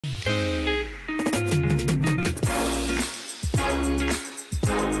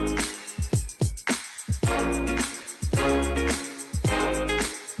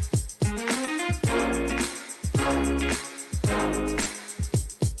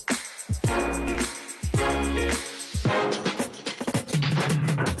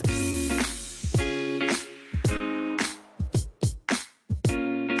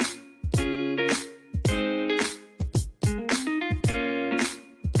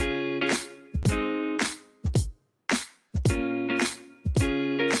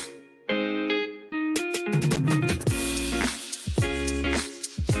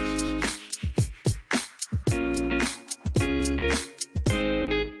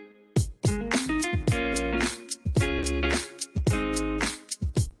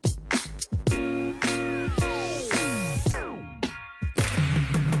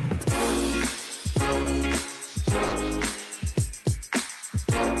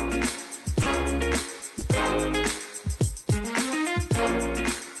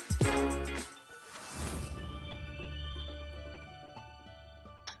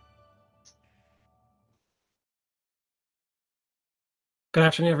Good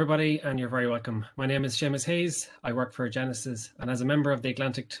afternoon, everybody, and you're very welcome. My name is Seamus Hayes. I work for Genesys, and as a member of the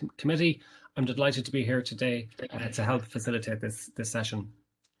AtlanTec committee, I'm delighted to be here today to help facilitate this session.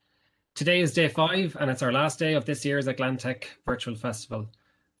 Today is day 5, and it's our last day of this year's AtlanTec Virtual Festival.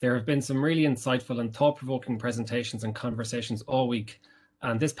 There have been some really insightful and thought-provoking presentations and conversations all week,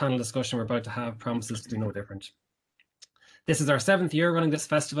 and this panel discussion we're about to have promises to be no different. This is our 7th year running this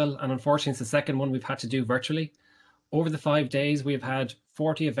festival, and unfortunately it's the second one we've had to do virtually. Over the 5 days, we have had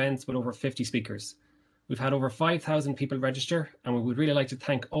 40 events with over 50 speakers. We've had over 5,000 people register, and we would really like to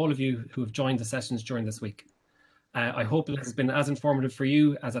thank all of you who have joined the sessions during this week. I hope it has been as informative for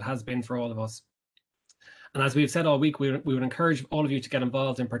you as it has been for all of us. And as we've said all week, we would encourage all of you to get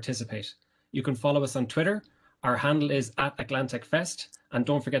involved and participate. You can follow us on Twitter. Our handle is @AtlanTecFest, and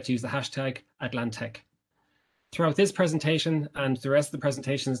don't forget to use the hashtag AtlanTec. Throughout this presentation and the rest of the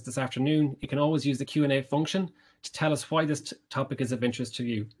presentations this afternoon, you can always use the Q&A function to tell us why this topic is of interest to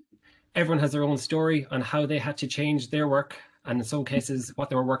you. Everyone has their own story on how they had to change their work, and in some cases what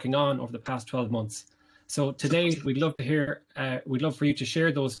they were working on over the past 12 months. So today we'd love for you to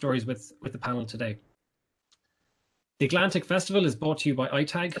share those stories with the panel today. The AtlanTec Festival is brought to you by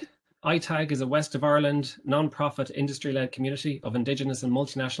ITAG. ITAG is a West of Ireland non-profit industry-led community of Indigenous and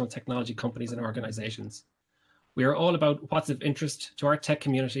multinational technology companies and organisations. We are all about what's of interest to our tech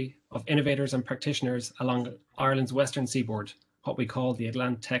community of innovators and practitioners along Ireland's western seaboard, what we call the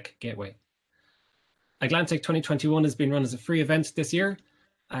AtlanTec Gateway. AtlanTec 2021 has been run as a free event this year,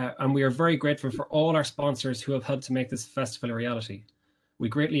 and we are very grateful for all our sponsors who have helped to make this festival a reality. We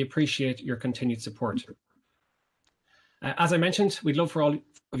greatly appreciate your continued support. As I mentioned, we'd love for all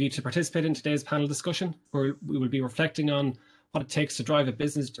of you to participate in today's panel discussion, where we will be reflecting on what it takes to drive a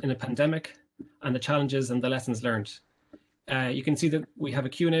business in a pandemic, and the challenges and the lessons learned. You can see that we have a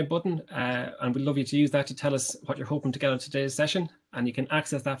Q&A button, and we'd love you to use that to tell us what you're hoping to get out of today's session. And you can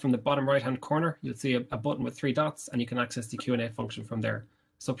access that from the bottom right-hand corner. You'll see a button with 3 dots, and you can access the Q&A function from there.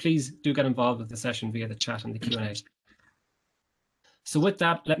 So please do get involved with the session via the chat and the Q&A. So with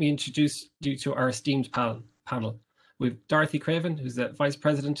that, let me introduce you to our esteemed panel. We have Dorothy Creaven, who's the Vice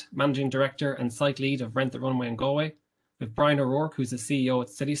President, Managing Director and Site Lead of Rent the Runway in Galway. We have Brian O'Rourke, who's the CEO at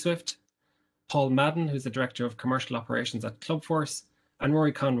CitySwift. Paul Madden, who's the Director of Commercial Operations at Clubforce, and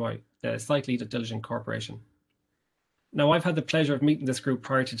Rory Conroy, the Site Lead at Diligent Corporation. Now, I've had the pleasure of meeting this group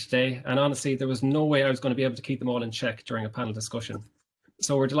prior to today, and honestly, there was no way I was going to be able to keep them all in check during a panel discussion.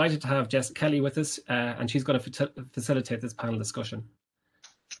 So we're delighted to have Jess Kelly with us, and she's going to facilitate this panel discussion.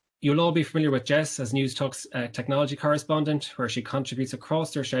 You'll all be familiar with Jess as Newstalk's technology correspondent, where she contributes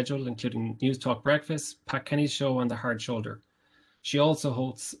across their schedule, including Newstalk Breakfast, Pat Kenny's show, and The Hard Shoulder. She also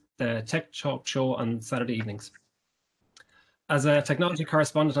hosts the Tech Talk show on Saturday evenings. As a technology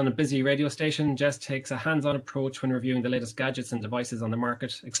correspondent on a busy radio station, Jess takes a hands-on approach when reviewing the latest gadgets and devices on the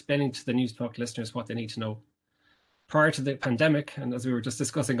market, explaining to the Newstalk listeners what they need to know. Prior to the pandemic, and as we were just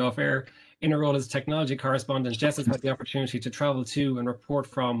discussing off air, in her role as technology correspondent, Jess has had the opportunity to travel to and report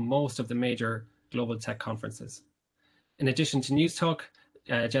from most of the major global tech conferences. In addition to Newstalk,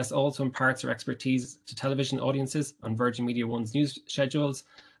 Jess also imparts her expertise to television audiences on Virgin Media One's news schedules,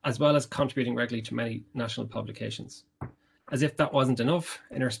 as well as contributing regularly to many national publications. As if that wasn't enough,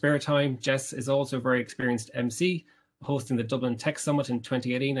 in her spare time, Jess is also a very experienced MC, hosting the Dublin Tech Summit in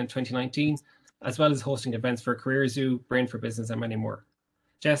 2018 and 2019, as well as hosting events for Career Zoo, Brain for Business, and many more.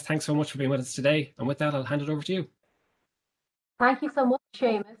 Jess, thanks so much for being with us today. And with that, I'll hand it over to you. Thank you so much,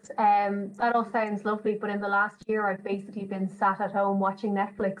 Seamus. That all sounds lovely, but in the last year, I've basically been sat at home watching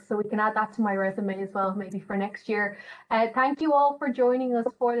Netflix, so we can add that to my resume as well, maybe for next year. Thank you all for joining us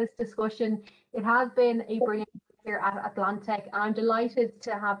for this discussion. It has been a brilliant year at AtlanTec, and I'm delighted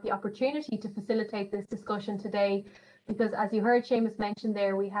to have the opportunity to facilitate this discussion today, because as you heard Seamus mention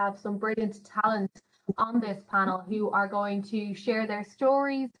there, we have some brilliant talent on this panel who are going to share their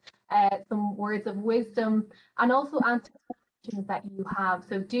stories, some words of wisdom, and also answer that you have.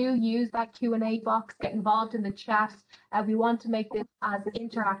 So do use that Q&A box, get involved in the chat. We want to make this as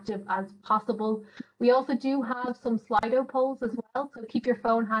interactive as possible. We also do have some Slido polls as well, so keep your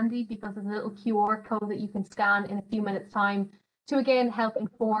phone handy because there's a little QR code that you can scan in a few minutes time to again help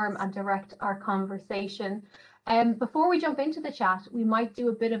inform and direct our conversation. Before we jump into the chat, we might do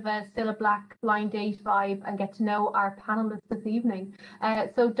a bit of a Cilla Black blind date vibe and get to know our panelists this evening.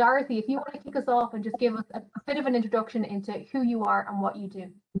 So Dorothy, if you want to kick us off and just give us a bit of an introduction into who you are and what you do.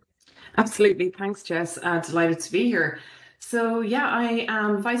 Absolutely. Thanks, Jess. Delighted to be here. So yeah, I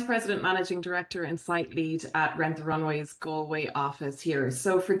am Vice President, Managing Director and Site Lead at Rent the Runway's Galway office here.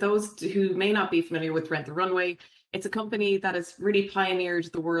 So for those who may not be familiar with Rent the Runway, it's a company that has really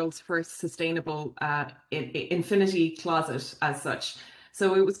pioneered the world's first sustainable infinity closet as such.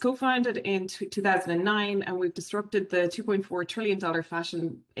 So it was co-founded in 2009, and we've disrupted the $2.4 trillion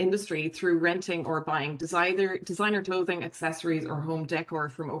fashion industry through renting or buying designer clothing, accessories, or home decor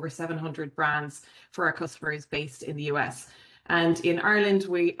from over 700 brands for our customers based in the US. And in Ireland,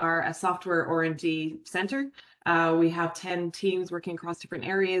 we are a software R&D centre. We have 10 teams working across different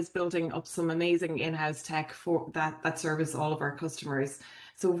areas, building up some amazing in-house tech for that service all of our customers.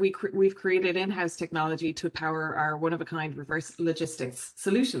 So we've created in-house technology to power our one-of-a-kind reverse logistics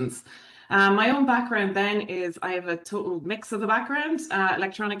solutions. My own background then is I have a total mix of the background,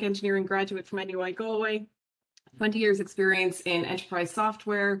 electronic engineering graduate from NUI Galway, 20 years experience in enterprise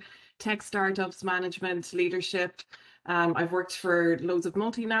software, tech startups, management, leadership. I've worked for loads of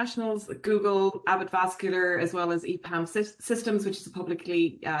multinationals, like Google, Abbott Vascular, as well as EPAM Systems, which is a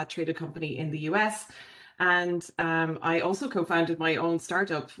publicly traded company in the US. And I also co-founded my own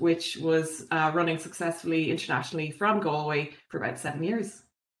startup, which was running successfully internationally from Galway for about 7 years.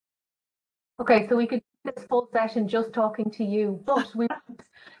 Okay, so we could do this full session just talking to you, but we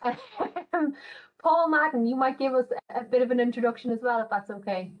Paul Madden, you might give us a bit of an introduction as well, if that's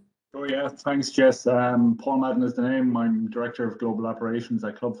okay. Oh yeah, thanks Jess. Paul Madden is the name. I'm Director of Global Operations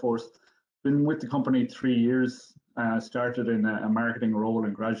at Clubforce. Been with the company 3 years, started in a marketing role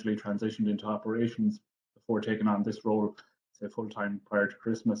and gradually transitioned into operations before taking on this role, say full-time prior to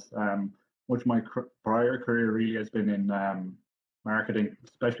Christmas. Much of my prior career really has been in marketing,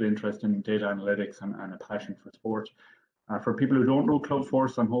 especially interest in data analytics and a passion for sport. For people who don't know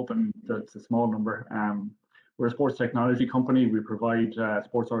Clubforce, I'm hoping that's a small number. We're a sports technology company. We provide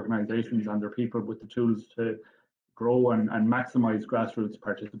sports organizations and their people with the tools to grow and maximize grassroots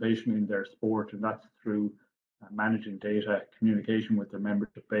participation in their sport, and that's through managing data, communication with their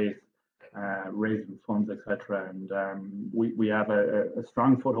membership base, raising funds, etc. And we have a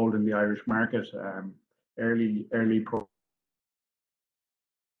strong foothold in the Irish market. Early pro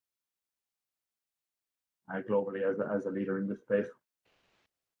globally as a leader in this space.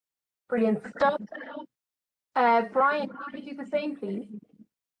 Brilliant stuff. Brian, could you do the same, please?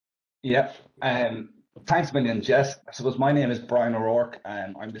 Yeah. Thanks a million, Jess. I suppose my name is Brian O'Rourke,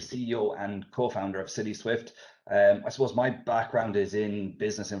 and I'm the CEO and co-founder of CitySwift. I suppose my background is in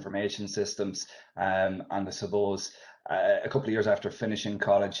business information systems, and I suppose a couple of years after finishing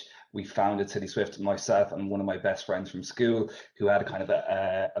college, we founded CitySwift, myself and one of my best friends from school, who had a kind of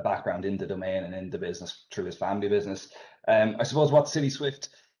a background in the domain and in the business through his family business. I suppose what CitySwift,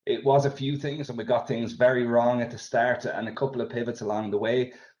 it was a few things, and we got things very wrong at the start and a couple of pivots along the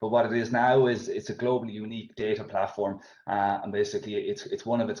way. But what it is now is it's a globally unique data platform, and basically it's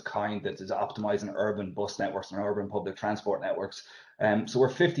one of its kind that is optimizing urban bus networks and urban public transport networks. So we're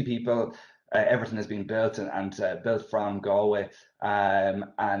 50 people. Everything has been built and built from Galway, and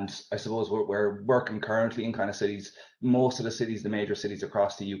I suppose we're working currently in kind of cities, most of the cities, the major cities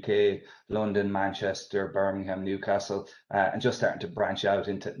across the UK, London, Manchester, Birmingham, Newcastle, and just starting to branch out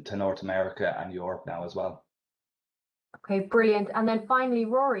into North America and Europe now as well. Okay, brilliant. And then finally,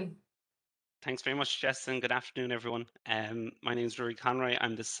 Rory. Thanks very much, Jess, and good afternoon, everyone. My name is Ruairí Conroy.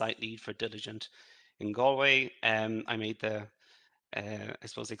 I'm the site lead for Diligent in Galway. I made the I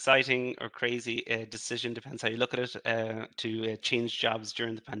suppose exciting or crazy decision, depends how you look at it, to change jobs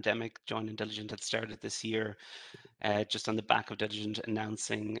during the pandemic. Joining Diligent had started this year, just on the back of Diligent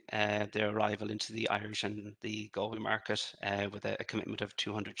announcing their arrival into the Irish and the Galway market with a commitment of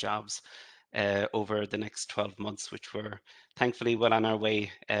 200 jobs over the next 12 months, which we're thankfully well on our way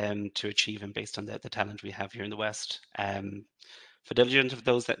to achieving based on the talent we have here in the West. For Diligent, for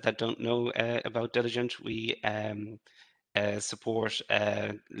those that don't know about Diligent, we support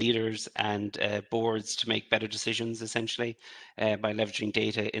leaders and boards to make better decisions, essentially, by leveraging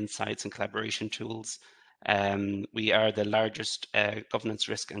data, insights, and collaboration tools. We are the largest governance,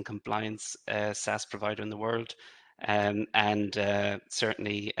 risk, and compliance SaaS provider in the world, and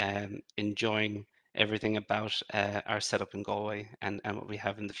certainly enjoying everything about our setup in Galway and what we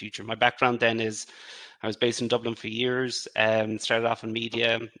have in the future. My background then is I was based in Dublin for years, started off in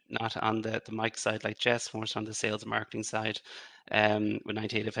media, not on the mic side like Jess, more so on the sales and marketing side, with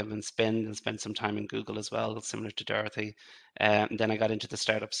 98FM and Spend, and spent some time in Google as well, similar to Dorothy. And then I got into the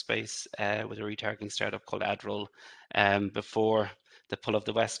startup space with a retargeting startup called AdRoll before the pull of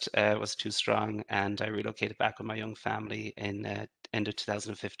the West was too strong, and I relocated back with my young family in end of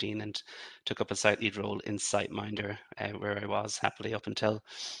 2015 and took up a site lead role in SiteMinder, where I was happily up until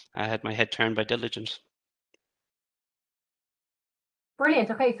I had my head turned by Diligent.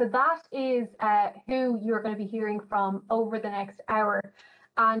 Brilliant. Okay, so that is who you're going to be hearing from over the next hour.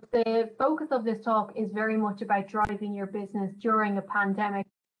 And the focus of this talk is very much about driving your business during a pandemic.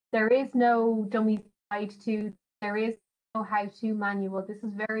 There is no dummy side to, there is no how-to manual. This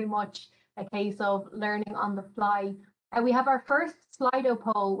is very much a case of learning on the fly. And we have our first Slido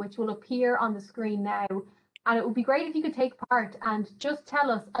poll, which will appear on the screen now. And it would be great if you could take part and just tell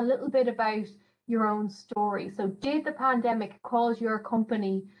us a little bit about your own story. So did the pandemic cause your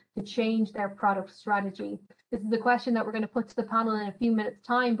company to change their product strategy? This is a question that we're going to put to the panel in a few minutes'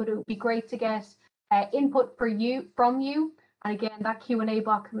 time, but it would be great to get input from you. And again, that Q&A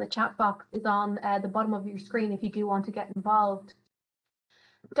box and the chat box is on the bottom of your screen if you do want to get involved.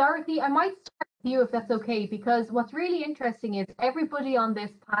 Dorothy, I might start with you if that's okay, because what's really interesting is everybody on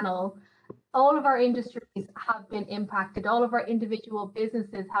this panel, all of our industries have been impacted, all of our individual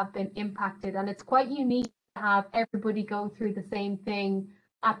businesses have been impacted, and it's quite unique to have everybody go through the same thing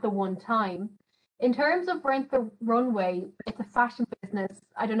at the one time. In terms of Rent the Runway, it's a fashion business.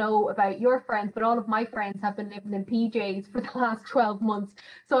 I don't know about your friends, but all of my friends have been living in PJs for the last 12 months.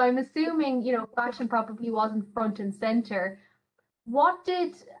 So I'm assuming, you know, fashion probably wasn't front and center. What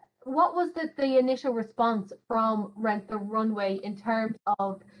was the initial response from Rent the Runway in terms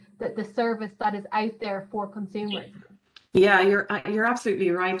of the service that is out there for consumers? Yeah, you're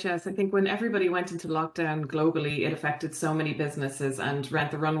absolutely right, Jess. I think when everybody went into lockdown globally, it affected so many businesses, and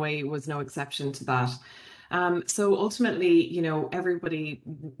Rent the Runway was no exception to that. So ultimately, you know, nobody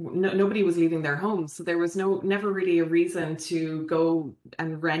was leaving their homes, so there was never really a reason to go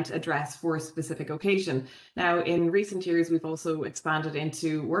and rent a dress for a specific occasion. Now, in recent years, we've also expanded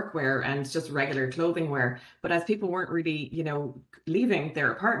into workwear and just regular clothing wear. But as people weren't really, you know, leaving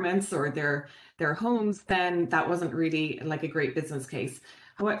their apartments or their homes, then that wasn't really like a great business case.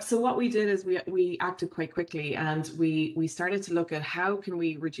 So what we did is we acted quite quickly, and we started to look at how can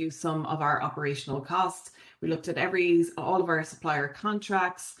we reduce some of our operational costs. We looked at all of our supplier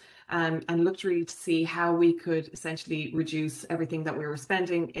contracts, and looked really to see how we could essentially reduce everything that we were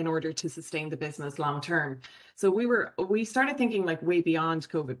spending in order to sustain the business long term. So we started thinking like way beyond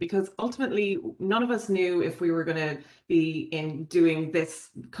COVID, because ultimately none of us knew if we were going to be doing this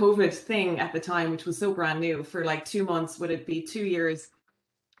COVID thing at the time, which was so brand new, for like 2 months. Would it be 2 years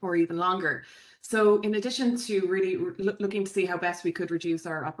or even longer? So in addition to really looking to see how best we could reduce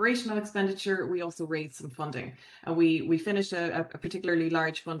our operational expenditure, we also raised some funding, and we finished a particularly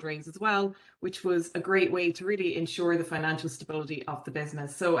large fundraise as well, which was a great way to really ensure the financial stability of the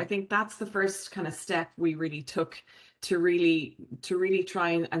business. So I think that's the first kind of step we really took to really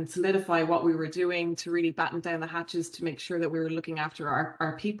try and solidify what we were doing, to really batten down the hatches, to make sure that we were looking after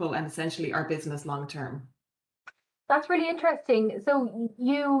our people and essentially our business long term. That's really interesting. So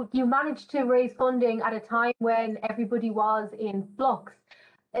you managed to raise funding at a time when everybody was in flux.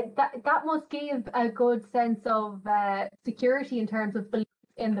 That must give a good sense of security in terms of belief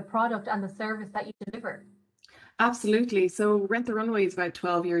in the product and the service that you deliver. Absolutely. So Rent the Runway is about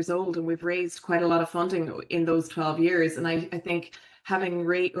 12 years old, and we've raised quite a lot of funding in those 12 years. And I think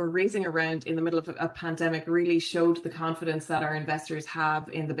raising a round in the middle of a pandemic really showed the confidence that our investors have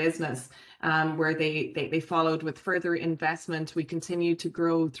in the business, where they followed with further investment. We continued to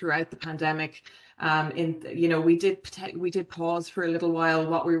grow throughout the pandemic. We did pause for a little while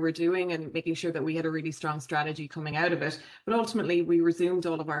what we were doing and making sure that we had a really strong strategy coming out of it. But ultimately, we resumed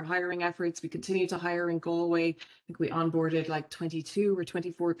all of our hiring efforts. We continued to hire in Galway. I think we onboarded like 22 or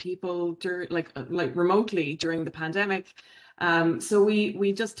 24 people like remotely during the pandemic. So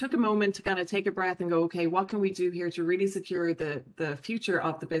we just took a moment to kind of take a breath and go, okay, what can we do here to really secure the future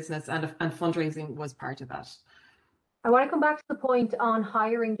of the business? And fundraising was part of that. I want to come back to the point on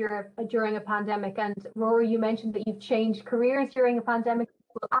hiring during a pandemic. And Rory, you mentioned that you've changed careers during a pandemic.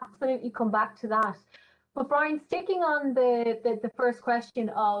 We'll absolutely come back to that. But Brian, sticking on the first question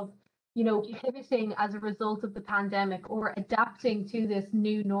of, you know, pivoting as a result of the pandemic or adapting to this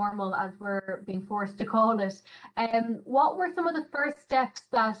new normal, as we're being forced to call it, what were some of the first steps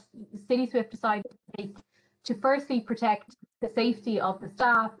that CitySwift decided to take to firstly protect the safety of the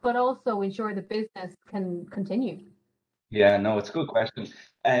staff, but also ensure the business can continue? Yeah, no, it's a good question.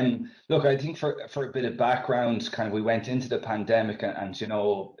 Look, I think for a bit of background, kind of we went into the pandemic and you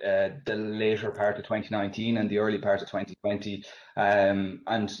know, the later part of 2019 and the early part of 2020,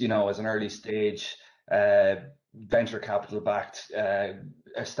 and you know, as an early stage venture capital backed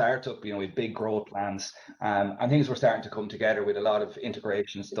a startup, you know, with big growth plans, and things were starting to come together with a lot of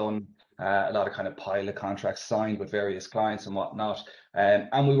integrations done, a lot of kind of pilot contracts signed with various clients and whatnot,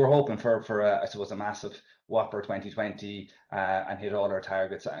 and we were hoping for I suppose a massive whopper 2020 and hit all our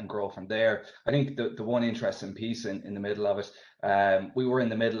targets and grow from there. I think the one interesting piece in the middle of it, we were in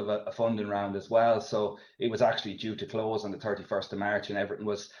the middle of a funding round as well, so it was actually due to close on the 31st of March and everything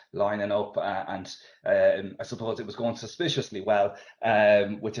was lining up, and I suppose it was going suspiciously well,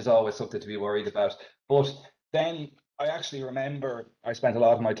 which is always something to be worried about. But then I actually remember I spent a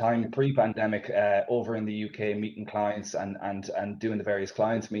lot of my time pre-pandemic over in the UK meeting clients and doing the various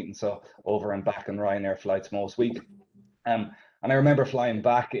clients meetings. So over and back on Ryanair flights most week. And I remember flying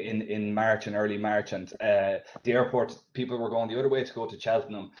back in March and early March, and the airport, people were going the other way to go to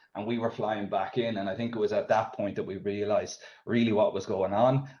Cheltenham, and we were flying back in. And I think it was at that point that we realised really what was going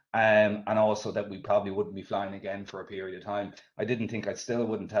on, and also that we probably wouldn't be flying again for a period of time. I didn't think I still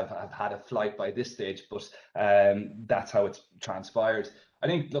wouldn't have had a flight by this stage, but that's how it's transpired. I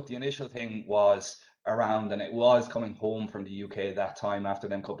think, look, the initial thing was around, and it was coming home from the UK that time after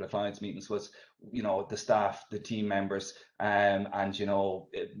them couple of clients meetings, was, you know, the staff, the team members, and, you know,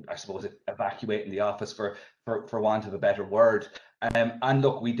 I suppose evacuating the office for want of a better word. And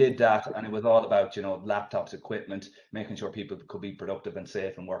look, we did that, and it was all about, you know, laptops, equipment, making sure people could be productive and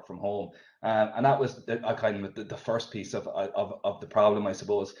safe and work from home. And that was kind of the first piece of the problem, I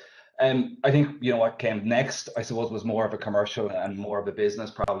suppose. I think, you know, what came next, I suppose, was more of a commercial and more of a business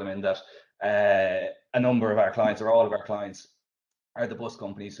problem, in that a number of our clients, or all of our clients, are the bus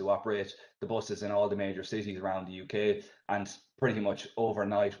companies who operate the buses in all the major cities around the UK. And pretty much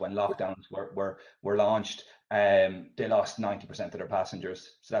overnight, when lockdowns were launched, they lost 90% of their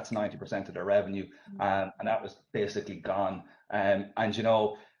passengers. So that's 90% of their revenue, and that was basically gone. And you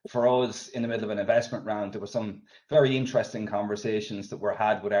know, for us, in the middle of an investment round, there were some very interesting conversations that were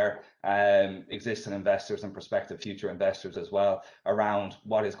had with our existing investors and prospective future investors as well, around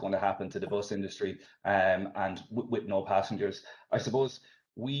what is going to happen to the bus industry, and with no passengers. I suppose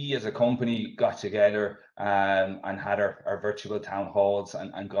we as a company got together and had our virtual town halls,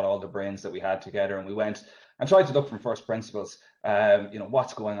 and got all the brains that we had together, and we went and tried to look from first principles, you know,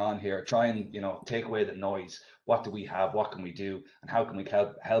 what's going on here, try and, you know, take away the noise. What do we have? What can we do? And how can we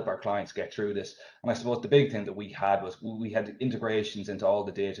help our clients get through this? And I suppose the big thing that we had was we had integrations into all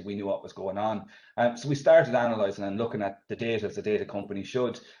the data. We knew what was going on. So we started analysing and looking at the data as a data company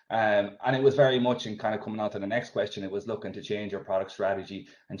should. And it was very much, in kind of coming on to the next question, it was looking to change our product strategy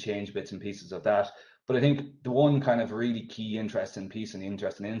and change bits and pieces of that. But I think the one kind of really key interesting piece and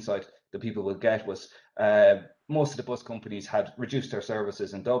interesting insight that people will get was most of the bus companies had reduced their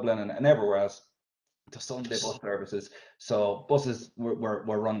services in Dublin and everywhere else to Sunday bus services. So buses were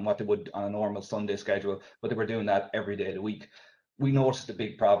running what they would on a normal Sunday schedule, but they were doing that every day of the week. We noticed a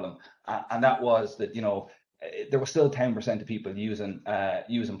big problem, and that was that, you know, there was still 10% of people using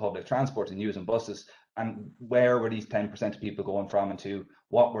public transport and using buses. And where were these 10% of people going from and to?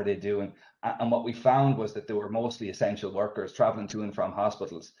 What were they doing? And what we found was that they were mostly essential workers traveling to and from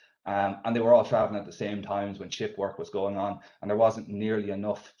hospitals. And they were all traveling at the same times when shift work was going on, and there wasn't nearly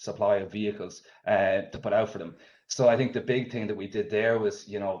enough supply of vehicles to put out for them. So I think the big thing that we did there was,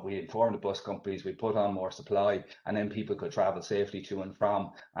 you know, we informed the bus companies, we put on more supply, and then people could travel safely to and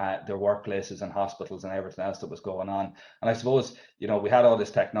from their workplaces and hospitals and everything else that was going on. And I suppose, you know, we had all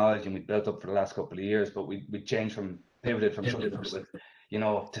this technology and we built up for the last couple of years, but we pivoted from something that was, you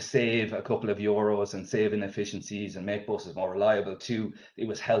know, to save a couple of euros and save inefficiencies and make buses more reliable, to it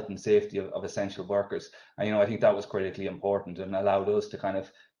was health and safety of essential workers. And, you know, I think that was critically important and allowed us to kind of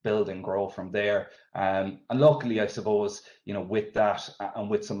build and grow from there. And luckily, I suppose, you know, with that and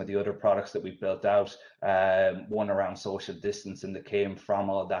with some of the other products that we've built out, one around social distancing that came from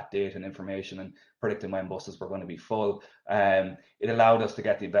all that data and information and predicting when buses were going to be full, it allowed us to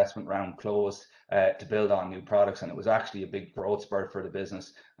get the investment round closed, to build on new products. And it was actually a big growth spurt for the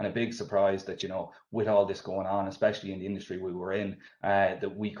business, and a big surprise that, you know, with all this going on, especially in the industry we were in,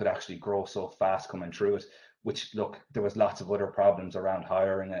 that we could actually grow so fast coming through it. Which, look, there was lots of other problems around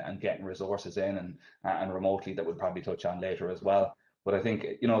hiring and getting resources in and remotely that we'll probably touch on later as well. But I think,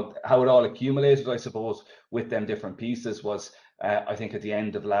 you know, how it all accumulated, I suppose, with them different pieces was, I think at the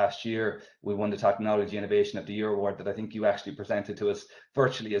end of last year, we won the Technology Innovation of the Year award that I think you actually presented to us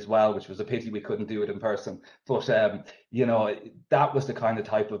virtually as well, which was a pity we couldn't do it in person. But, you know, that was the kind of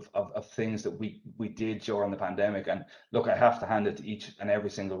type of things that we did during the pandemic. And look, I have to hand it to each and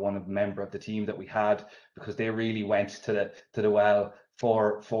every single one of member of the team that we had, because they really went to the well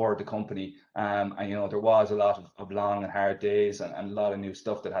for the company. And, you know, there was a lot of long and hard days and a lot of new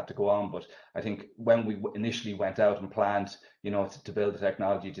stuff that had to go on. But I think when we initially went out and planned, you know, to build the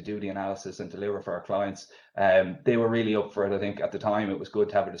technology, to do the analysis and deliver for our clients, they were really up for it. I think at the time it was good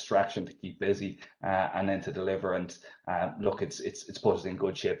to have a distraction to keep busy, and then to deliver. And look, it's put us in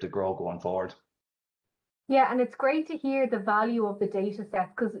good shape to grow going forward. Yeah, and it's great to hear the value of the data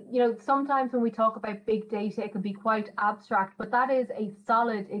set, because, you know, sometimes when we talk about big data, it can be quite abstract, but that is a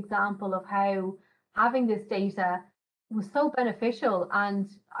solid example of how having this data was so beneficial. And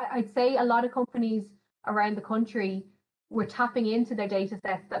I'd say a lot of companies around the country were tapping into their data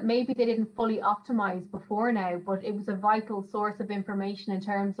sets that maybe they didn't fully optimize before now, but it was a vital source of information in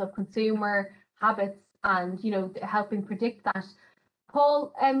terms of consumer habits and, you know, helping predict that.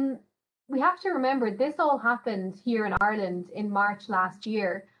 Paul, we have to remember this all happened here in Ireland in March last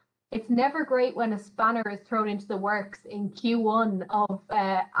year. It's never great when a spanner is thrown into the works in Q1 of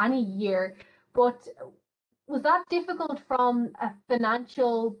any year, but was that difficult from a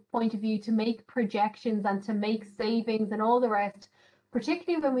financial point of view to make projections and to make savings and all the rest,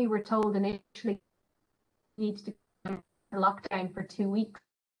 particularly when we were told initially we needed to go into lockdown for 2 weeks?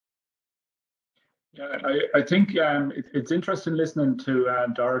 Yeah, I think it's interesting listening to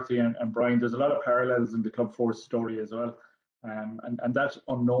Dorothy and Brian. There's a lot of parallels in the Clubforce story as well. And that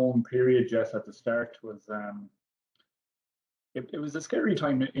unknown period, Jess, at the start was it was a scary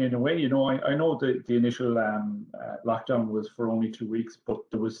time in a way. You know, I know the initial lockdown was for only 2 weeks, but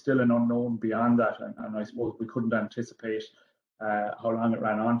there was still an unknown beyond that, and I suppose we couldn't anticipate how long it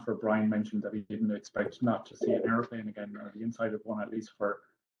ran on for. Brian mentioned that he didn't expect not to see an airplane again, or the inside of one at least, for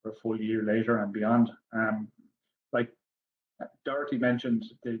a full year later and beyond. Like Dorothy mentioned,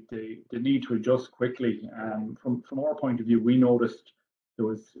 the need to adjust quickly. From our point of view, we noticed there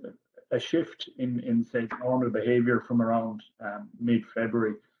was a shift in say normal behaviour from around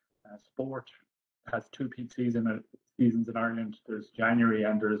mid-February. Sport has two peak seasons in Ireland. There's January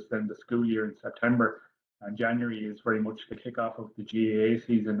and there's then the school year in September. And January is very much the kickoff of the GAA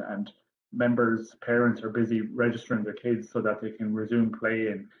season, and members, parents are busy registering their kids so that they can resume play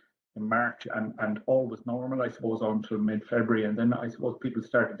in March, and all was normal, I suppose, until mid-February. And then I suppose people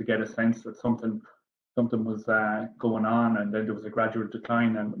started to get a sense that something was going on, and then there was a gradual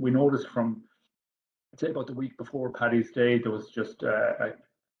decline. And we noticed from, I'd say, about the week before Paddy's Day, there was just a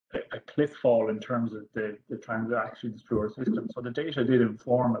cliff fall in terms of the transactions through our system. So the data did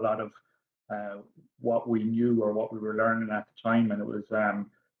inform a lot of what we knew or what we were learning at the time, and it was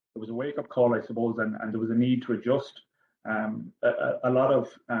a wake-up call, I suppose, and there was a need to adjust. A lot of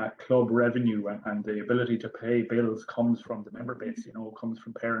club revenue and the ability to pay bills comes from the member base. You know, comes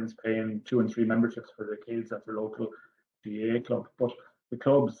from parents paying 2 and 3 memberships for their kids at their local GAA club. But the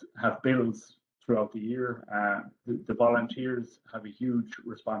clubs have bills throughout the year. The volunteers have a huge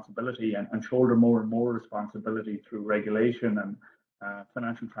responsibility and shoulder more and more responsibility through regulation and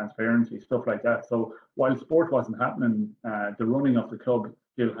financial transparency, stuff like that. So while sport wasn't happening, the running of the club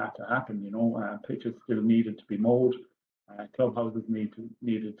still had to happen. You know, pitches still needed to be mowed. Clubhouses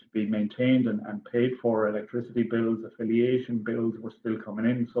needed to be maintained and paid for. Electricity bills, affiliation bills were still coming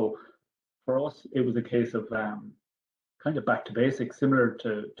in. So for us, it was a case of kind of back to basics, similar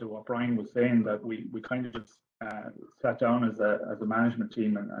to what Brian was saying, that we kind of just sat down as a management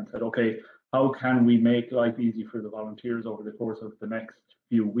team and said, okay, how can we make life easy for the volunteers over the course of the next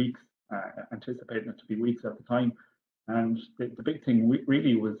few weeks, anticipating it to be weeks at the time. And the big thing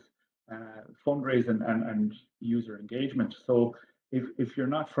really was fundraising and user engagement. So if you're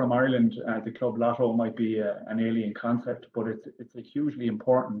not from Ireland, the Club Lotto might be an alien concept, but it's a hugely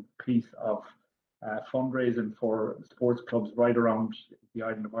important piece of fundraising for sports clubs right around the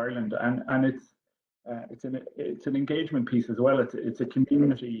island of Ireland, and it's an engagement piece as well. It's a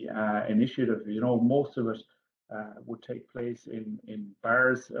community initiative. You know, most of it would take place in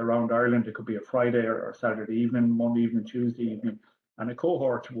bars around Ireland. It could be a Friday or Saturday evening, Monday evening, Tuesday evening, and a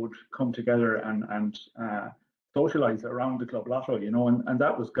cohort would come together and socialise around the Club Lotto. You know, and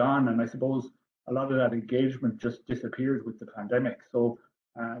that was gone. And I suppose a lot of that engagement just disappeared with the pandemic. So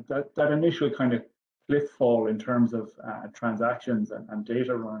that initial kind of cliff fall in terms of transactions and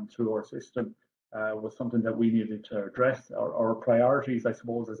data running through our system was something that we needed to address. Our priorities, I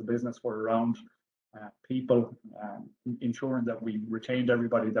suppose, as a business were around people, ensuring that we retained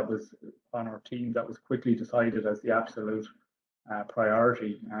everybody that was on our team. That was quickly decided as the absolute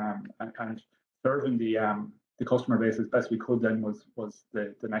priority, and serving the customer base as best we could then was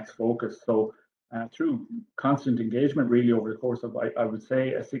the next focus. So through constant engagement, really over the course of, I would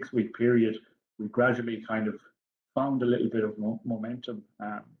say, a 6-week period, we gradually kind of found a little bit of momentum.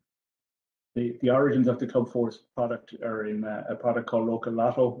 The origins of the Clubforce product are in a product called Local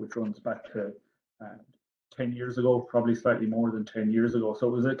Lotto, which runs back to 10 years ago, probably slightly more than 10 years ago. So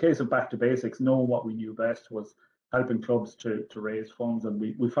it was a case of back to basics, knowing what we knew best was helping clubs to raise funds. And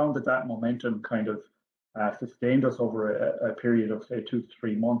we found that momentum kind of sustained us over a period of, say, 2 to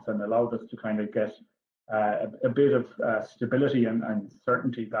 3 months, and allowed us to kind of get a bit of stability and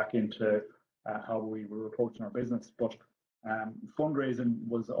certainty back into how we were approaching our business. But fundraising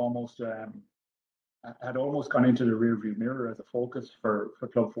was had almost gone into the rearview mirror as a focus for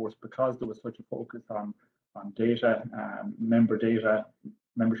Clubforce, because there was such a focus on data, member data,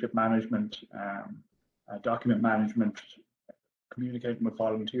 membership management, document management, communicating with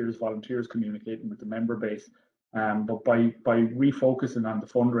volunteers, volunteers communicating with the member base. But by refocusing on the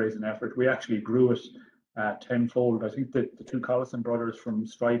fundraising effort, we actually grew it tenfold. I think that the two Collison brothers from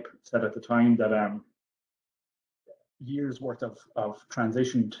Stripe said at the time that years worth of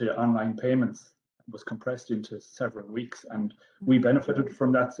transition to online payments was compressed into several weeks, and we benefited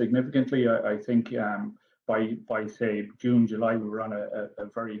from that significantly. I think by say June, July, we were on a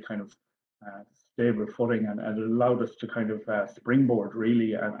very kind of stable footing, and it allowed us to kind of springboard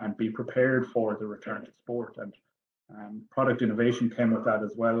really and be prepared for the return to sport. And product innovation came with that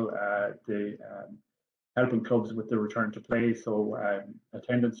as well. The helping clubs with the return to play, so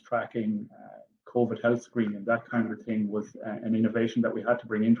attendance tracking, COVID health screening, that kind of thing was an innovation that we had to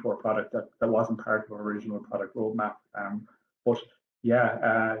bring into our product that wasn't part of our original product roadmap. But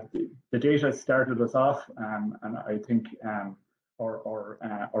yeah, the data started us off, and I think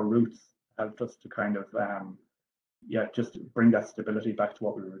our roots helped us to kind of just bring that stability back to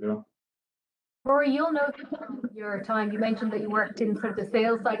what we were doing. Rory, you'll know your time. You mentioned that you worked in sort of the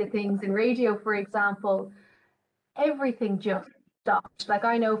sales side of things in radio, for example. Everything just stopped. Like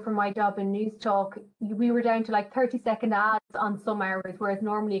I know from my job in Newstalk, we were down to like 30-second ads on some hours, whereas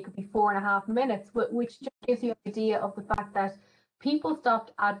normally it could be 4.5 minutes, which just gives you an idea of the fact that people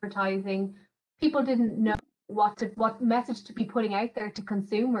stopped advertising. People didn't know what message to be putting out there to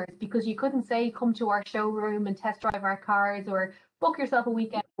consumers, because you couldn't say come to our showroom and test drive our cars or book yourself a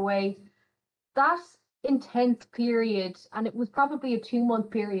weekend away. That intense period, and it was probably a 2-month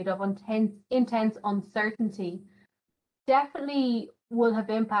period of intense uncertainty, definitely will have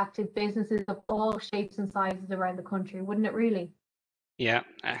impacted businesses of all shapes and sizes around the country, wouldn't it really? Yeah,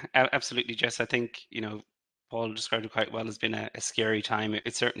 absolutely, Jess. I think, Paul described it quite well as being a scary time.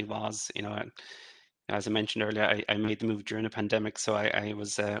 It certainly was. As I mentioned earlier, I made the move during a pandemic, so I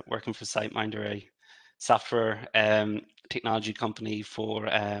was working for SiteMinder, a software technology company for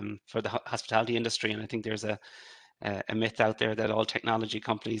the hospitality industry, and I think there's a myth out there that all technology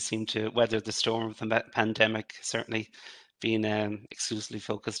companies seem to weather the storm of the pandemic. Certainly, being exclusively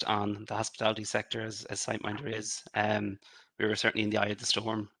focused on the hospitality sector as SiteMinder is, we were certainly in the eye of the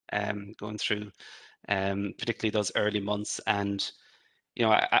storm, going through particularly those early months. And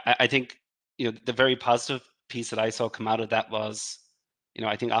I think the very positive piece that I saw come out of that was,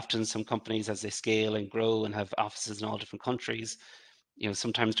 I think often some companies, as they scale and grow and have offices in all different countries,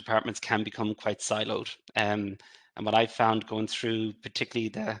 sometimes departments can become quite siloed. And what I found going through, particularly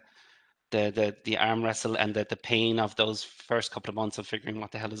the arm wrestle and the pain of those first couple of months of figuring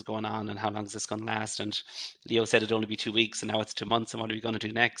what the hell is going on and how long is this going to last. And Leo said it'd only be 2 weeks, and now it's 2 months, and what are we going to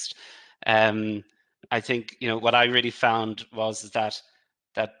do next? I think what I really found was that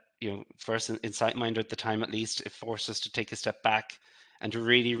first in SiteMinder at the time, at least, it forced us to take a step back and to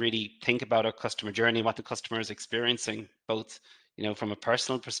really think about our customer journey, what the customer is experiencing, both from a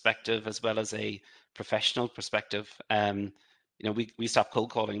personal perspective as well as a professional perspective. We stopped cold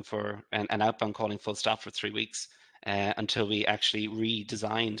calling and outbound calling full stop for 3 weeks until we actually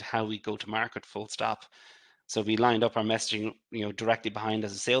redesigned how we go to market full stop. So we lined up our messaging, directly behind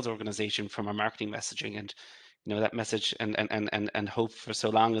as a sales organization from our marketing messaging, and that message and hope for so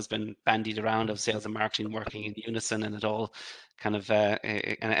long has been bandied around of sales and marketing working in unison, and it all kind of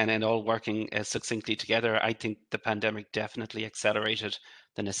and all working succinctly together. I think the pandemic definitely accelerated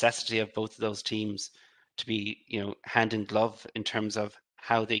the necessity of both of those teams to be hand in glove in terms of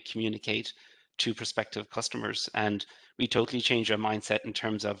how they communicate to prospective customers. And we totally changed our mindset in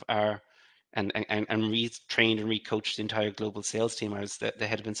terms of our and retrained and recoached the entire global sales team. I was the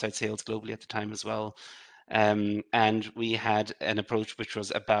head of inside sales globally at the time as well. And we had an approach which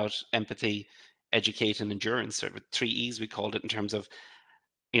was about empathy, educate, and endurance, or 3 E's we called it, in terms of,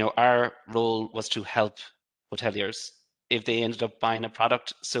 our role was to help hoteliers. If they ended up buying a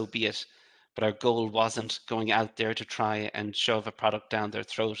product, so be it. But our goal wasn't going out there to try and shove a product down their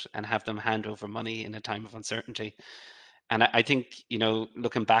throat and have them hand over money in a time of uncertainty. And I think,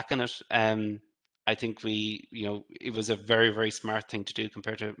 looking back on it, I think it was a very, very smart thing to do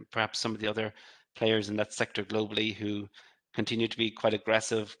compared to perhaps some of the other players in that sector globally who continue to be quite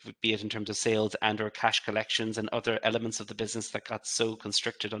aggressive, be it in terms of sales and or cash collections and other elements of the business that got so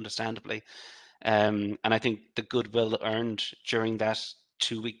constricted, understandably. And I think the goodwill earned during that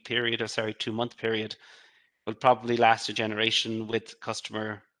 2-month period will probably last a generation with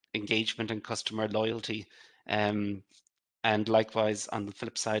customer engagement and customer loyalty. And likewise, on the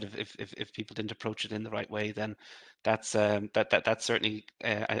flip side, if people didn't approach it in the right way, then that's certainly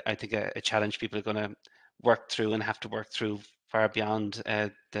I think a challenge people are going to work through and have to work through far beyond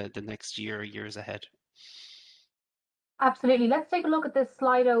the next years ahead. Absolutely. Let's take a look at the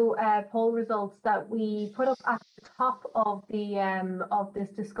Slido poll results that we put up at the top of the of this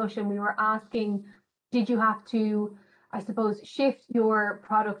discussion. We were asking, did you have to, I suppose, shift your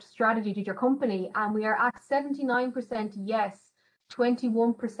product strategy? Did your company? And we are at 79% yes,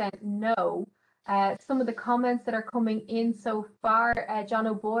 21% no. Some of the comments that are coming in so far, John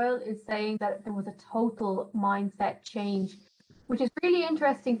O'Boyle is saying that there was a total mindset change, which is really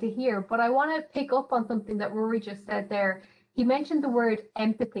interesting to hear. But I want to pick up on something that Rory just said there. He mentioned the word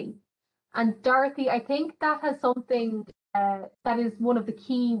empathy. And Dorothy, I think that has something that is one of the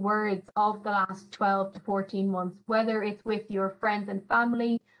key words of the last 12 to 14 months, whether it's with your friends and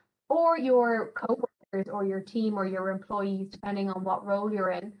family or your co-workers or your team or your employees, depending on what role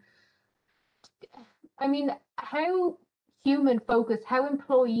you're in. I mean, how human focused, how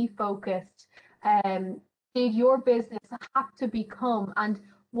employee focused did your business have to become? And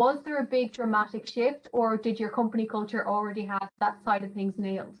was there a big dramatic shift, or did your company culture already have that side of things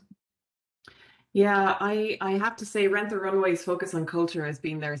nailed? Yeah, I have to say, Rent the Runway's focus on culture has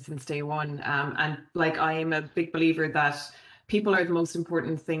been there since day one. And like, I am a big believer that people are the most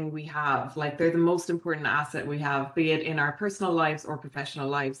important thing we have. Like, they're the most important asset we have, be it in our personal lives or professional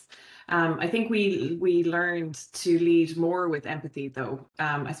lives. I think we learned to lead more with empathy, though.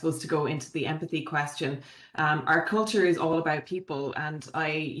 I suppose, to go into the empathy question, our culture is all about people. And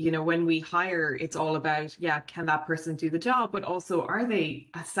when we hire, it's all about, yeah, can that person do the job? But also, are they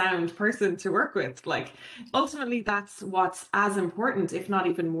a sound person to work with? Like, ultimately, that's what's as important, if not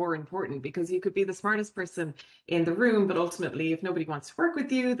even more important, because you could be the smartest person in the room, but ultimately, if nobody wants to work with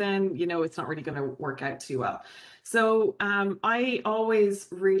you, then, it's not really going to work out too well. So I always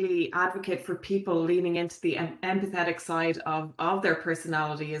really advocate for people leaning into the empathetic side of their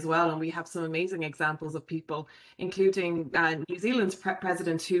personality as well. And we have some amazing examples of people, including New Zealand's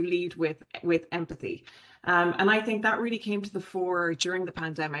president, who lead with empathy. And I think that really came to the fore during the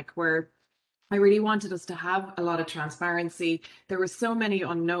pandemic, where I really wanted us to have a lot of transparency. There were so many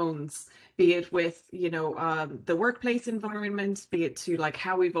unknowns, be it with, the workplace environment, be it to like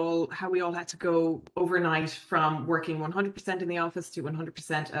how we all had to go overnight from working 100% in the office to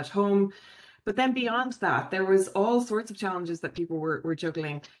 100% at home. But then beyond that, there was all sorts of challenges that people were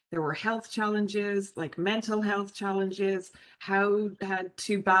juggling. There were health challenges, like mental health challenges, how had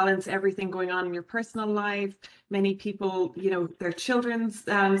to balance everything going on in your personal life. Many people, their children's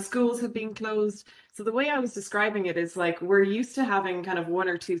schools have been closed. So the way I was describing it is like, we're used to having kind of one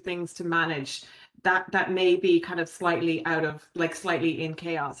or two things to manage that may be kind of slightly in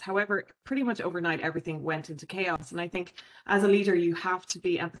chaos. However, pretty much overnight, everything went into chaos. And I think as a leader, you have to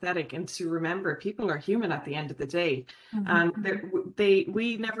be empathetic and to remember people are human at the end of the day. Mm-hmm.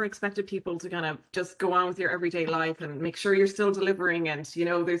 We never expected people to kind of just go on with your everyday life and make sure you're still delivering. And,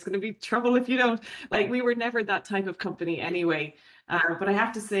 there's going to be trouble if you don't. Like, we were never that type of company anyway. But I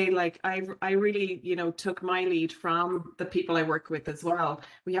have to say, like, I really, took my lead from the people I work with as well.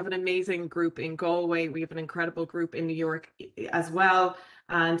 We have an amazing group in Galway. We have an incredible group in New York as well.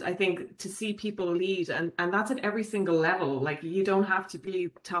 And I think to see people lead, and that's at every single level. Like, you don't have to be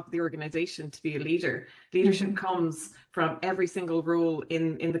top of the organization to be a leader. Leadership comes from every single role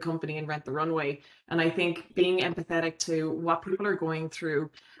in the company and Rent the Runway. And I think being empathetic to what people are going through,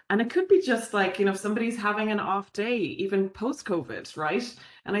 and it could be just like, if somebody's having an off day, even post-COVID, right?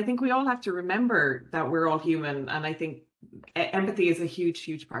 And I think we all have to remember that we're all human. And I think empathy is a huge,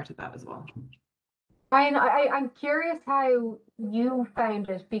 huge part of that as well. Brian, I'm curious how you found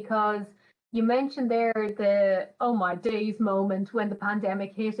it, because you mentioned there the oh my days moment when the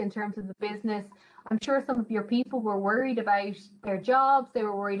pandemic hit in terms of the business. I'm sure some of your people were worried about their jobs, they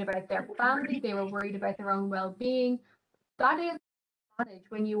were worried about their family, they were worried about their own well-being. That is manage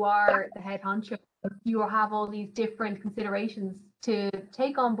when you are the head honcho. You have all these different considerations to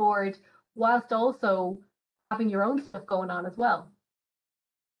take on board, whilst also having your own stuff going on as well.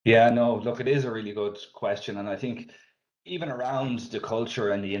 Yeah, no, look, it is a really good question. And I think even around the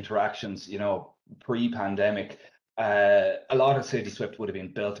culture and the interactions, pre-pandemic, a lot of CitySwift would have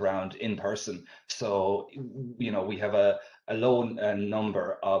been built around in person. So, we have a low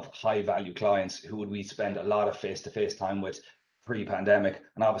number of high value clients who we spend a lot of face-to-face time with pre-pandemic,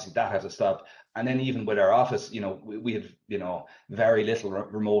 and obviously that has to stop. And then even with our office, we had very little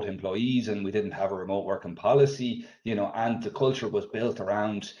remote employees, and we didn't have a remote working policy, and the culture was built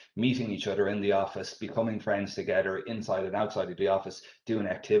around meeting each other in the office, becoming friends together inside and outside of the office, doing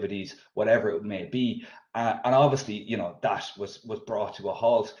activities, whatever it may be. And obviously, that was brought to a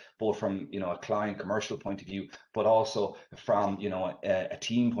halt, both from a client commercial point of view, but also from a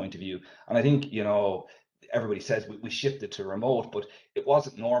team point of view. And I think everybody says we shifted to remote, but it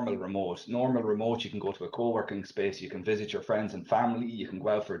wasn't normal remote. Normal remote, you can go to a co-working space, you can visit your friends and family, you can go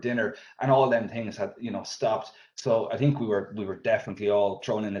out for dinner, and all them things had, you know, stopped. So I think we were definitely all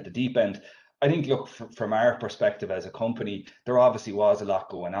thrown in at the deep end. I think, look, from our perspective as a company, there obviously was a lot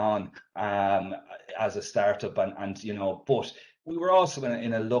going on as a startup, and you know, but we were also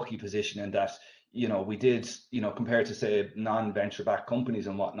in a lucky position in that, you know, we did, you know, compared to say non-venture backed companies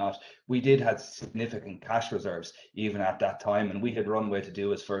and whatnot, we did have significant cash reserves even at that time, and we had runway to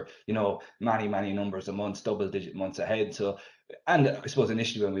do us for, you know, many numbers of months, double-digit months ahead. So, and I suppose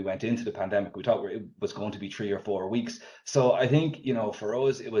initially when we went into the pandemic, we thought it was going to be 3 or 4 weeks. So I think, you know, for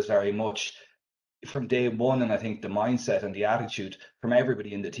us, it was very much from day one, and I think the mindset and the attitude from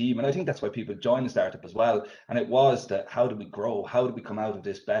everybody in the team, and I think that's why people join the startup as well. And it was that, how do we grow? How do we come out of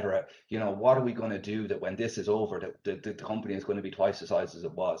this better? You know, what are we going to do that when this is over, that the company is going to be twice the size as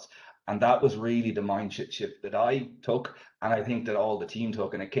it was? And that was really the mindset shift that I took, and I think that all the team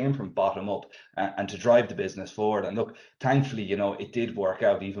took, and it came from bottom up, and to drive the business forward. And look, thankfully, you know, it did work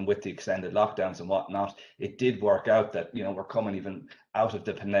out, even with the extended lockdowns and whatnot. It did work out that, you know, we're coming even out of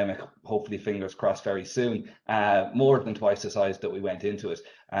the pandemic, hopefully, fingers crossed, very soon, more than twice the size that we went into it.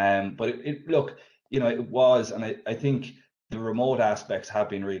 But it look, you know, it was, and I think the remote aspects have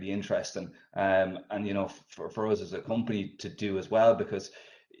been really interesting, and you know, for us as a company to do as well, because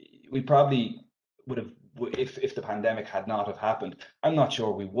we probably would have, if the pandemic had not have happened, I'm not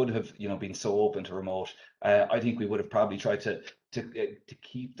sure we would have, you know, been so open to remote. I think we would have probably tried to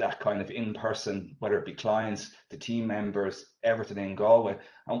keep that kind of in-person, whether it be clients, the team members, everything in Galway.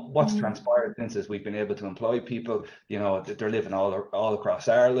 And what's transpired since is we've been able to employ people, you know, they're living all across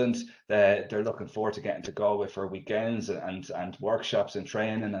Ireland. They're looking forward to getting to Galway for weekends and workshops and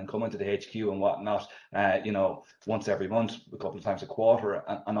training and coming to the HQ and whatnot, you know, once every month, a couple of times a quarter,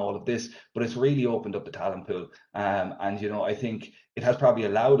 and all of this. But it's really opened up the talent pool. And, you know, I think it has probably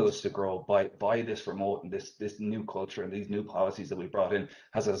allowed us to grow by this remote and this new culture and these new policies that we brought in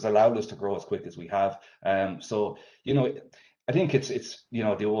has allowed us to grow as quick as we have. So, you know, I think it's you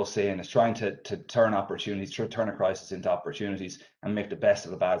know, the old saying is trying to turn opportunities, turn a crisis into opportunities and make the best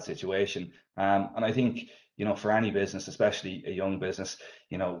of a bad situation. And I think, you know, for any business, especially a young business,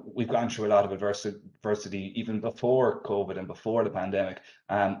 you know, we've gone through a lot of adversity even before COVID and before the pandemic,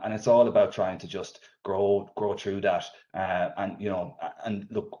 and it's all about trying to just grow through that. And you know, and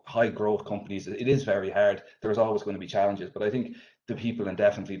look, high growth companies, it is very hard. There's always going to be challenges, but I think the people and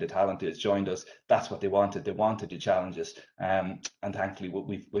definitely the talent that's joined us, that's what they wanted. They wanted the challenges, and thankfully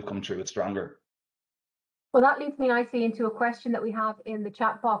we've come through it stronger. Well, that leads me nicely into a question that we have in the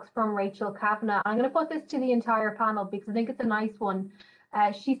chat box from Rachel Kavanagh. I'm going to put this to the entire panel because I think it's a nice one.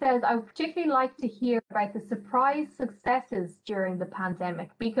 She says, I would particularly like to hear about the surprise successes during the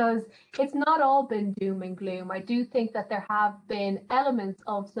pandemic, because it's not all been doom and gloom. I do think that there have been elements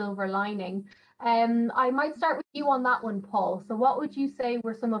of silver lining. I might start with you on that one, Paul. So what would you say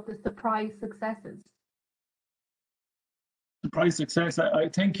were some of the surprise successes? Surprise success, I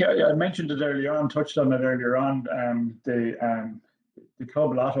think I mentioned it earlier on, touched on it earlier on, the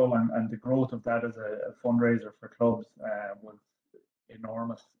club lotto and the growth of that as a fundraiser for clubs was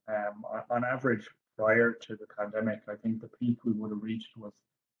enormous. On average, prior to the pandemic, I think the peak we would have reached was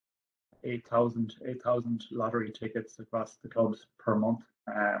 8,000 lottery tickets across the clubs per month.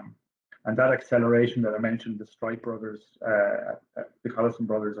 And that acceleration that I mentioned, the Stripe brothers, the Collison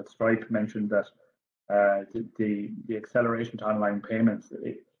brothers at Stripe mentioned that the acceleration to online payments,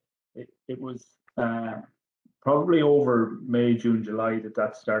 it was probably over May, June, July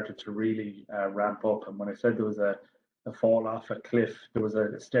that started to really ramp up. And when I said there was a fall off a cliff, there was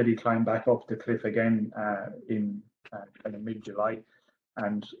a steady climb back up the cliff again in kind of mid-July,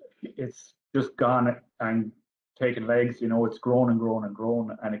 and it's just gone and taken legs. You know, it's grown and grown and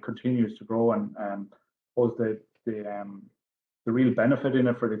grown, and it continues to grow. And suppose the real benefit in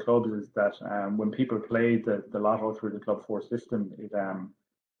it for the clubs is that when people play the lotto through the Clubforce system,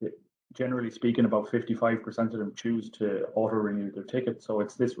 it generally speaking, about 55% of them choose to auto-renew their tickets. So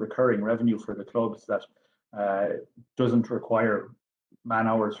it's this recurring revenue for the clubs that doesn't require man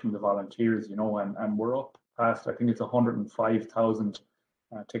hours from the volunteers, you know, and we're up past, I think it's 105,000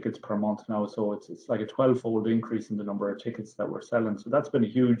 tickets per month now. So it's like a 12-fold increase in the number of tickets that we're selling. So that's been a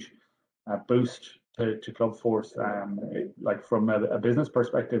huge boost to Clubforce, like from a business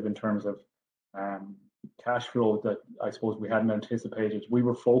perspective, in terms of cash flow that I suppose we hadn't anticipated. We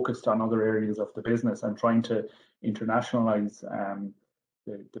were focused on other areas of the business and trying to internationalize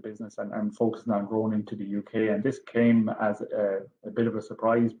the business and focusing on growing into the UK. And this came as a bit of a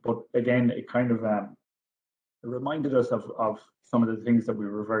surprise, but again, it kind of reminded us of some of the things that we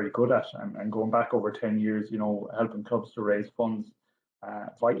were very good at, and going back over 10 years, helping clubs to raise funds,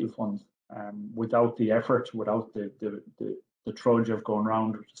 vital funds, without the effort, without the trudge of going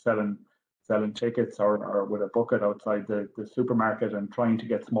around selling tickets or with a bucket outside the supermarket and trying to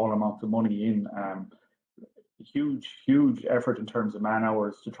get small amounts of money in. Huge effort in terms of man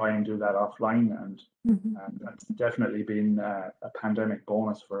hours to try and do that offline, and that's definitely been a pandemic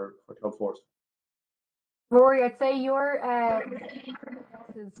bonus for Clubforce. Rory, I'd say you're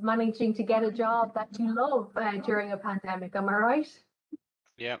is managing to get a job that you love during a pandemic. Am I right?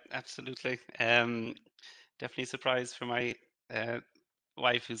 Yeah, absolutely. Definitely surprised for my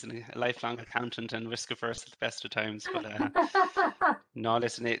wife, who's a lifelong accountant and risk averse at the best of times. But no,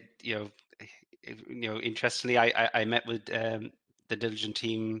 listen, interestingly, I met with the Diligent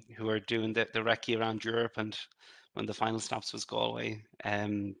team who are doing the recce around Europe, and one of the final stops was Galway.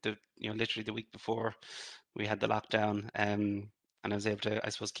 Literally the week before we had the lockdown, and I was able to, I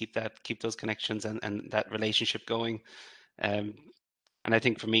suppose, keep those connections and that relationship going. And I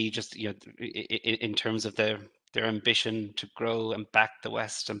think for me, just in terms of their ambition to grow and back the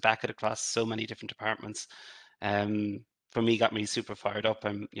West and back it across so many different departments, for me, got me super fired up.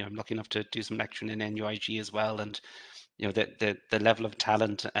 I'm lucky enough to do some lecturing in NUIG as well, and the level of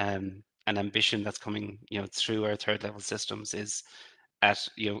talent and ambition that's coming through our third level systems is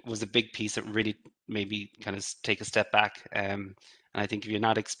was a big piece that really made me kind of take a step back. And I think if you're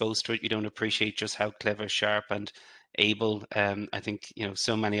not exposed to it, you don't appreciate just how clever, sharp, and able I think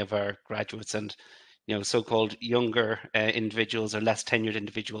so many of our graduates and so-called younger individuals or less tenured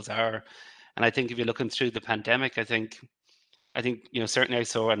individuals are. And I think if you're looking through the pandemic, I think certainly I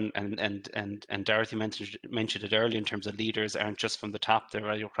saw, and Dorothy mentioned it earlier, in terms of leaders aren't just from the top, they're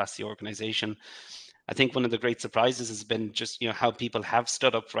right across the organization. I think one of the great surprises has been just how people have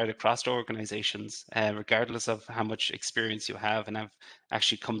stood up right across organizations, regardless of how much experience you have, and have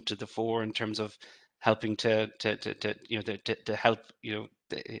actually come to the fore in terms of helping to help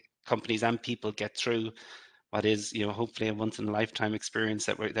the companies and people get through what is hopefully a once in a lifetime experience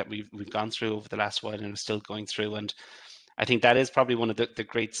that we've gone through over the last while and are still going through. And I think that is probably one of the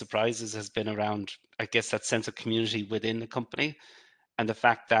great surprises, has been around, I guess, that sense of community within the company, and the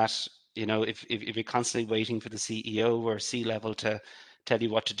fact that if you're constantly waiting for the CEO or C-level to tell you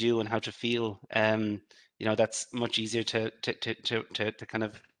what to do and how to feel, that's much easier to kind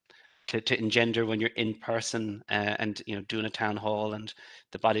of to engender when you're in person, and doing a town hall and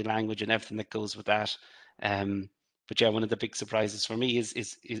the body language and everything that goes with that. But yeah, one of the big surprises for me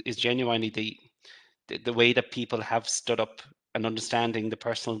is genuinely the way that people have stood up and understanding the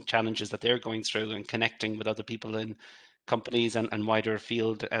personal challenges that they're going through and connecting with other people in companies and wider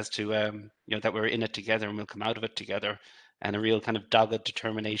field as to that we're in it together and we'll come out of it together, and a real kind of dogged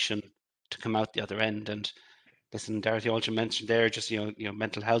determination to come out the other end. And listen, Dorothy also mentioned there just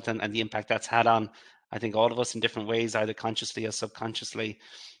mental health and the impact that's had on, I think, all of us in different ways, either consciously or subconsciously.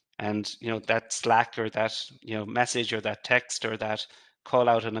 And that Slack or that message or that text or that call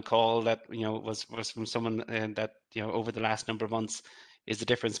out on a call that was from someone that over the last number of months is the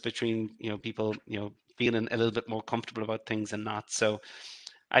difference between people feeling a little bit more comfortable about things and not. So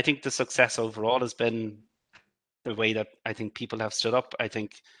I think the success overall has been the way that I think people have stood up. I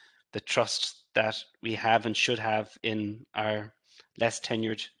think the trust that we have and should have in our less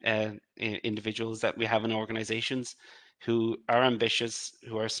tenured individuals that we have in organizations who are ambitious,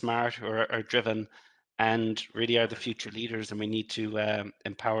 who are smart, who are driven, and really are the future leaders, and we need to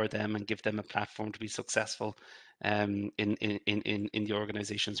empower them and give them a platform to be successful in the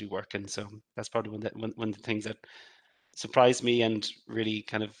organizations we work in. So that's probably one of the things that surprised me and really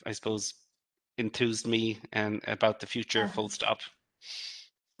kind of, I suppose, enthused me and about the future, full stop.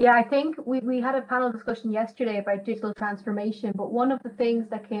 Yeah, I think we had a panel discussion yesterday about digital transformation, but one of the things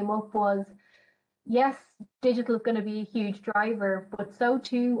that came up was, yes, digital is going to be a huge driver, but so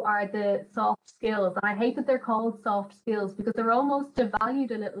too are the soft skills. And I hate that they're called soft skills because they're almost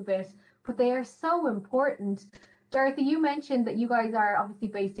devalued a little bit, but they are so important. Dorothy, you mentioned that you guys are obviously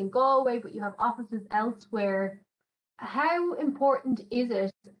based in Galway, but you have offices elsewhere. How important is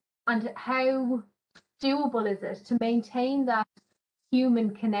it, and how doable is it to maintain that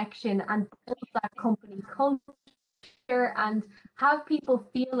human connection and build that company culture and have people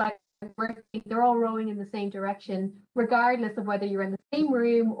feel like they're all rowing in the same direction, regardless of whether you're in the same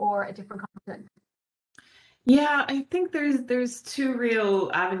room or a different continent? Yeah, I think there's two real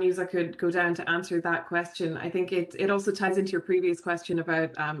avenues I could go down to answer that question. I think it also ties into your previous question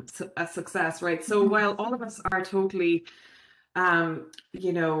about a success, right? So while all of us are totally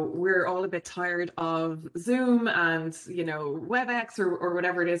You know, we're all a bit tired of Zoom and, you know, WebEx or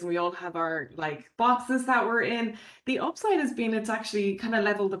whatever it is. And we all have our like boxes that we're in. The upside has been it's actually kind of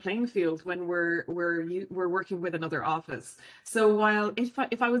leveled the playing field when we're working with another office. So while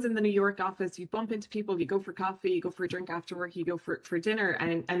if I was in the New York office, you bump into people, you go for coffee, you go for a drink after work, you go for dinner,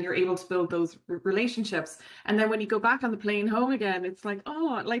 and you're able to build those relationships. And then when you go back on the plane home again, it's like,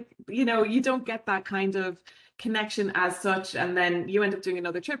 oh, like, you know, you don't get that kind of connection as such, and then you end up doing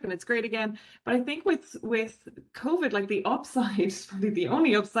another trip and it's great again. But I think with COVID, like the upside, probably the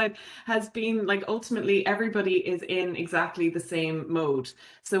only upside, has been like ultimately everybody is in exactly the same mode.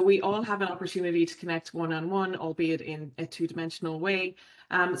 So we all have an opportunity to connect one-on-one, albeit in a two-dimensional way.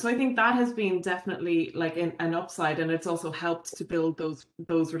 So I think that has been definitely like an upside, and it's also helped to build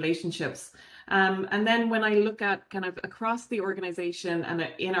those relationships. And then when I look at kind of across the organization and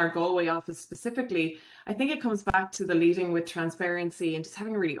in our Galway office specifically, I think it comes back to the leading with transparency and just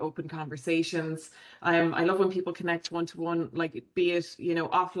having really open conversations. I love when people connect one-to-one, like be it, you know,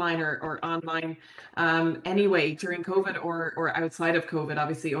 offline or online, anyway, during COVID or outside of COVID,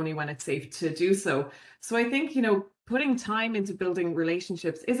 obviously only when it's safe to do so. So I think, you know, putting time into building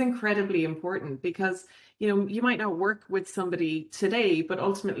relationships is incredibly important because, you know, you might not work with somebody today, but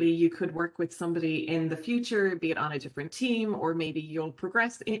ultimately you could work with somebody in the future, be it on a different team, or maybe you'll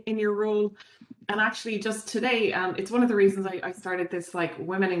progress in your role. And actually just today, it's one of the reasons I started this like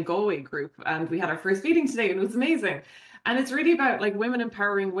Women in Galway group, and we had our first meeting today and it was amazing. And it's really about like women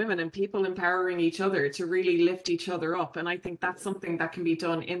empowering women and people empowering each other to really lift each other up. And I think that's something that can be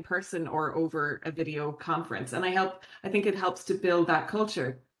done in person or over a video conference. And I think it helps to build that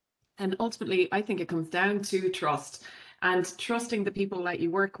culture. And ultimately, I think it comes down to trust and trusting the people that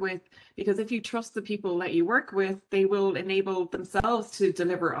you work with, because if you trust the people that you work with, they will enable themselves to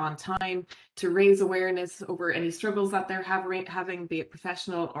deliver on time, to raise awareness over any struggles that they're having, be it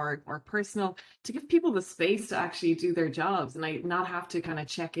professional or personal, to give people the space to actually do their jobs and not have to kind of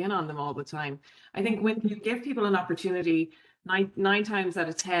check in on them all the time. I think when you give people an opportunity, nine times out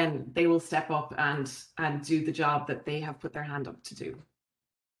of 10, they will step up and do the job that they have put their hand up to do.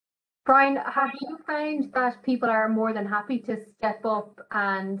 Brian, have you found that people are more than happy to step up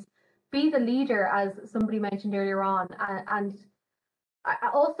and be the leader, as somebody mentioned earlier on, and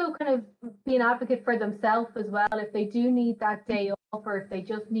also kind of be an advocate for themselves as well if they do need that day off or if they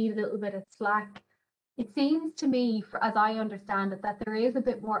just need a little bit of slack? It seems to me, as I understand it, that there is a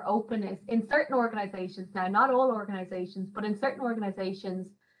bit more openness in certain organizations now, not all organizations, but in certain organizations,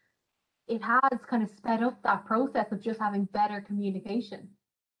 it has kind of sped up that process of just having better communication.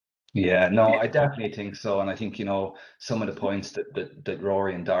 Yeah, no, I definitely think so. And I think, you know, some of the points that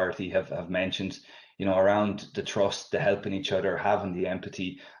Rory and Dorothy have mentioned, you know, around the trust, the helping each other, having the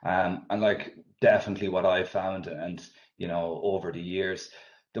empathy, and like definitely what I found and, you know, over the years,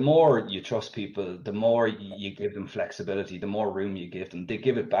 the more you trust people, the more you give them flexibility, the more room you give them, they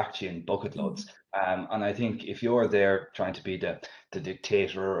give it back to you in bucket loads. And I think if you're there trying to be the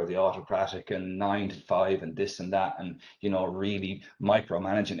dictator or the autocratic and 9 to 5 and this and that, and, you know, really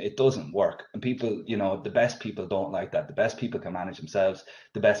micromanaging, it doesn't work. And people, you know, the best people don't like that. The best people can manage themselves.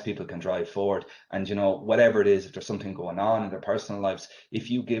 The best people can drive forward. And, you know, whatever it is, if there's something going on in their personal lives, if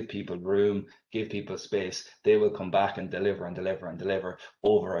you give people room, give people space, they will come back and deliver and deliver and deliver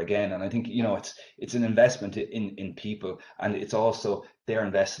over again. And I think, you know, it's an investment in people, and it's also they're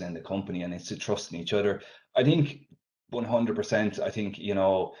invested in the company, and it's a trust in each other. I think 100%. I think, you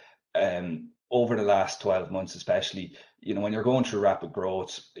know, over the last 12 months, especially, you know, when you're going through rapid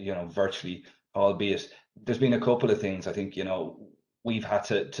growth, you know, virtually, albeit there's been a couple of things. I think, you know, we've had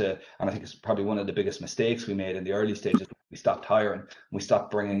to, and I think it's probably one of the biggest mistakes we made in the early stages. We stopped hiring, we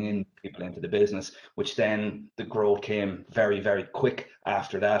stopped bringing in people into the business, which then the growth came very, very quick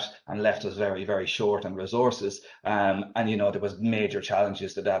after that and left us very, very short on resources. And, you know, there was major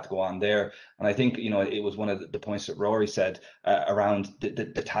challenges that had to go on there. And I think, you know, it was one of the points that Rory said around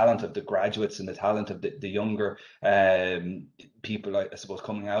the talent of the graduates and the talent of the younger people, I suppose,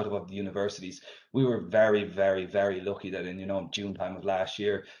 coming out of the universities. We were very, very, very lucky that in, you know, June time of last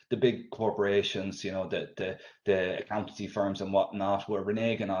year, the big corporations, you know, the accountancy firms and whatnot were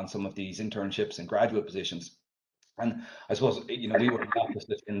reneging on some of these internships and graduate positions. And I suppose, you know, we were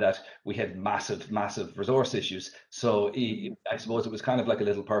opposite in that we had massive, massive resource issues. So I suppose it was kind of like a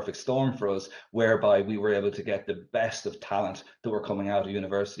little perfect storm for us, whereby we were able to get the best of talent that were coming out of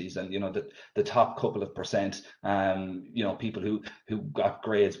universities, and, you know, the top couple of percent, you know, people who got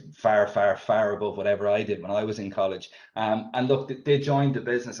grades far, far, far above whatever I did when I was in college. And look, they joined the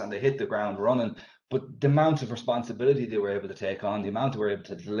business and they hit the ground running. but the amount of responsibility they were able to take on, the amount they were able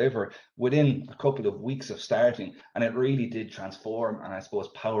to deliver within a couple of weeks of starting, and it really did transform and I suppose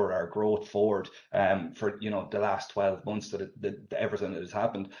power our growth forward for the last 12 months that everything that has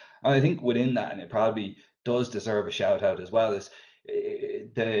happened. And I think within that, and it probably does deserve a shout out as well, is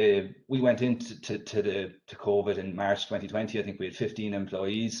we went into COVID in March 2020. I think we had 15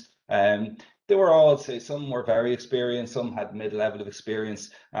 employees. They were all, say, some were very experienced, some had mid-level of experience,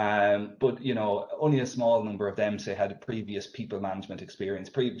 but only a small number of them, say, had previous people management experience,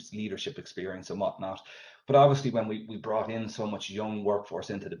 previous leadership experience and whatnot. But obviously when we brought in so much young workforce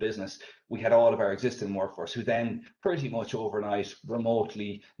into the business, we had all of our existing workforce who then pretty much overnight,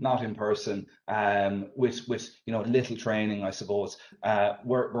 remotely, not in person, with little training, I suppose,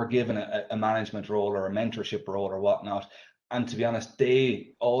 were given a management role or a mentorship role or whatnot. And to be honest,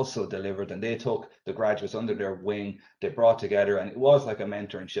 they also delivered, and they took the graduates under their wing. They brought together, and it was like a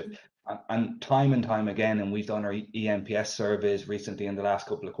mentorship. And time again, and we've done our ENPS surveys recently in the last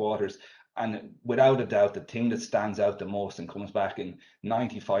couple of quarters, and without a doubt, the thing that stands out the most and comes back in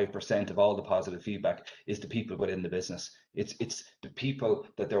 95% of all the positive feedback is the people within the business. It's the people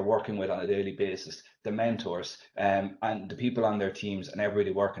that they're working with on a daily basis, the mentors, and the people on their teams, and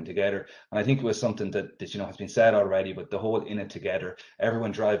everybody working together. And I think it was something that has been said already, but the whole in it together,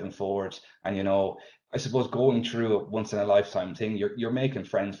 everyone driving forward, and I suppose going through a once in a lifetime thing, you're making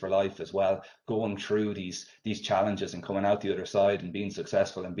friends for life as well, going through these challenges and coming out the other side and being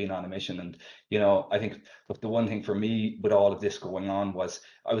successful and being on a mission. And I think, look, the one thing for me with all of this going on was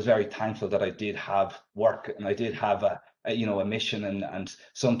I was very thankful that I did have work, and I did have a mission and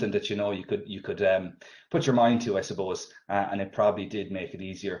something that you could put your mind to, I suppose, and it probably did make it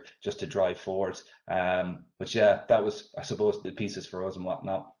easier just to drive forward. But yeah, that was, I suppose, the pieces for us and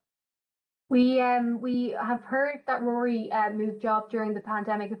whatnot. We have heard that Rory moved job during the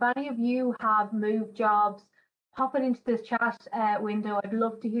pandemic. If any of you have moved jobs, pop it into this chat window. I'd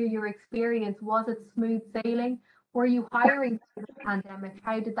love to hear your experience. Was it smooth sailing? Were you hiring during the pandemic?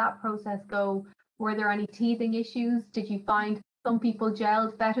 How did that process go? Were there any teething issues? Did you find some people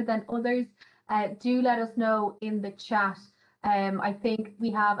gelled better than others? Do let us know in the chat. I think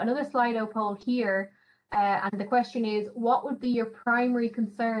we have another Slido poll here. And the question is, what would be your primary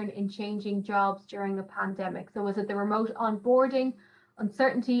concern in changing jobs during a pandemic? So was it the remote onboarding,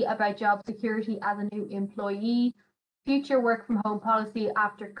 uncertainty about job security as a new employee, future work from home policy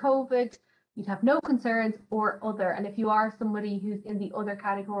after COVID? You'd have no concerns, or other. And if you are somebody who's in the other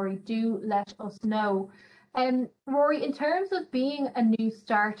category, do let us know. Rory, in terms of being a new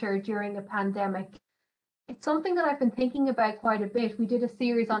starter during a pandemic, it's something that I've been thinking about quite a bit. We did a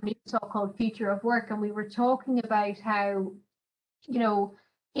series on Newstalk called Future of Work, and we were talking about how,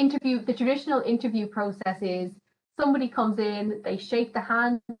 the traditional interview process is somebody comes in, they shake the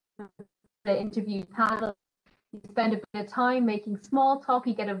hand of the interview panel, you spend a bit of time making small talk,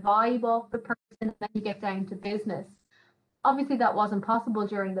 you get a vibe off the person, and then you get down to business. Obviously, that wasn't possible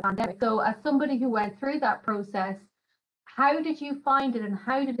during the pandemic. So as somebody who went through that process, how did you find it, and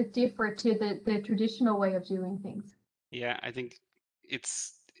how did it differ to the traditional way of doing things? Yeah, I think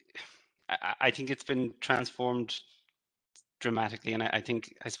it's been transformed dramatically, and I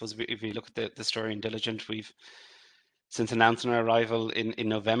suppose if we look at the story in Diligent, we've, since announcing our arrival in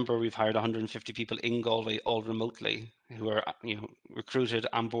November, we've hired 150 people in Galway, all remotely, who are recruited,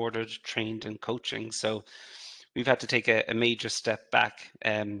 onboarded, trained, and coaching. So we've had to take a major step back,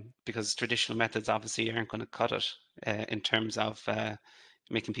 because traditional methods obviously aren't going to cut it in terms of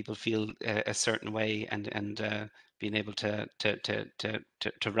making people feel a certain way and being able to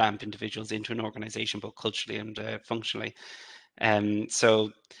ramp individuals into an organization, both culturally and functionally.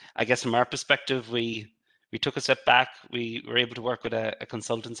 So I guess from our perspective, we took a step back. We were able to work with a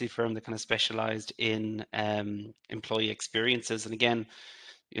consultancy firm that kind of specialized in employee experiences. And again,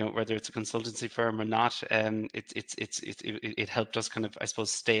 whether it's a consultancy firm or not, it helped us kind of, I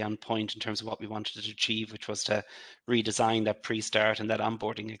suppose, stay on point in terms of what we wanted to achieve, which was to redesign that pre-start and that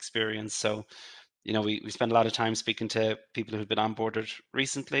onboarding experience. So, we spent a lot of time speaking to people who've been onboarded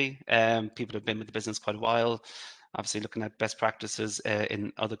recently, people who've been with the business quite a while, obviously looking at best practices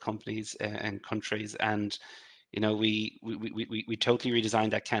in other companies and countries. And we totally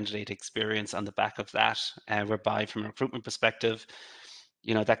redesigned that candidate experience on the back of that, whereby from a recruitment perspective,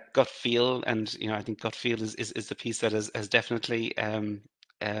 that gut feel, and I think gut feel is the piece that has definitely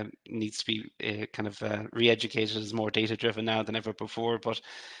needs to be kind of re-educated, as more data driven now than ever before. But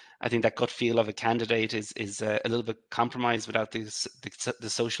I think that gut feel of a candidate is a little bit compromised without the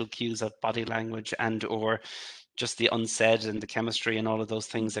social cues of body language and or just the unsaid and the chemistry and all of those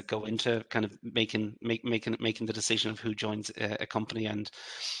things that go into kind of making the decision of who joins a company. And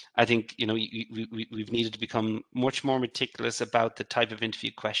I think, you know, we've needed to become much more meticulous about the type of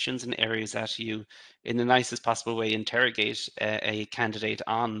interview questions and areas that you, in the nicest possible way, interrogate a candidate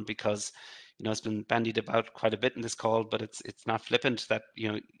on, because, you know, it's been bandied about quite a bit in this call, but it's not flippant that,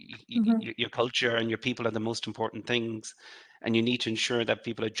 you know, your culture and your people are the most important things, and you need to ensure that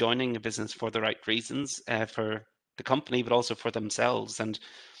people are joining a business for the right reasons, for the company, but also for themselves. And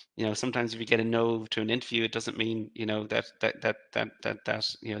you know, sometimes if you get a no to an interview, it doesn't mean, you know, that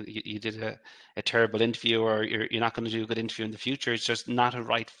you know, you did a terrible interview, or you're not going to do a good interview in the future. It's just not a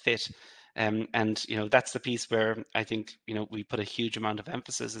right fit. And you know, that's the piece where I think, you know, we put a huge amount of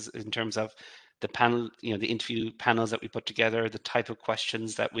emphasis is in terms of the panel, you know, the interview panels that we put together, the type of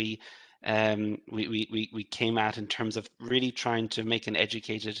questions that we came at in terms of really trying to make an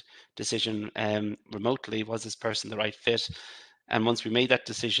educated decision remotely. Was this person the right fit? And once we made that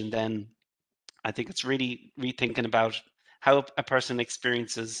decision, then I think it's really rethinking about how a person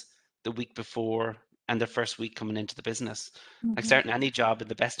experiences the week before and their first week coming into the business. Like starting any job at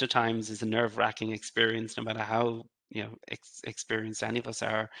the best of times is a nerve-wracking experience, no matter how, you know, experienced any of us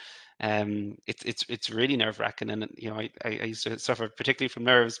are. It's really nerve-wracking, and you know, I used to suffer particularly from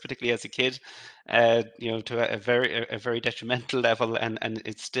nerves, particularly as a kid, you know, to a very detrimental level, and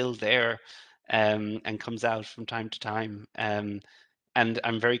it's still there, and comes out from time to time. And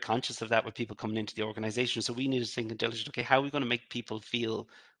I'm very conscious of that with people coming into the organization. So we need to think intelligent, okay, how are we going to make people feel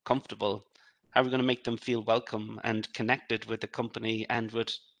comfortable? How are we going to make them feel welcome and connected with the company and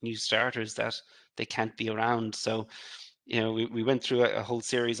with new starters that they can't be around? So, you know, we went through a whole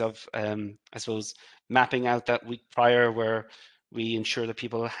series of, I suppose, mapping out that week prior, where we ensure that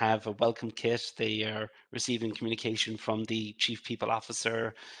people have a welcome kit. They are receiving communication from the chief people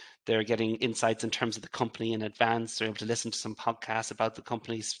officer. They're getting insights in terms of the company in advance. They're able to listen to some podcasts about the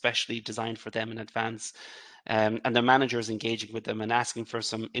company, specially designed for them in advance. And the manager is engaging with them and asking for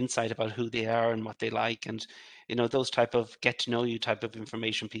some insight about who they are and what they like. And, you know, those type of get to know you type of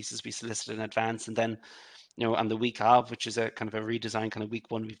information pieces we solicit in advance. And then, you know, on the week of, which is a kind of a redesign kind of week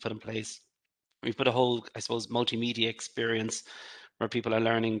one we've put in place, we've put a whole, I suppose, multimedia experience where people are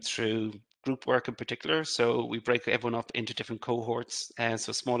learning through group work in particular. So we break everyone up into different cohorts,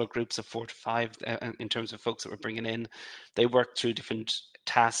 so smaller groups of 4 to 5 in terms of folks that we're bringing in. They work through different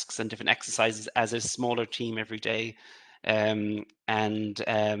tasks and different exercises as a smaller team every day. And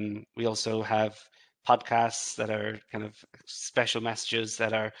we also have podcasts that are kind of special messages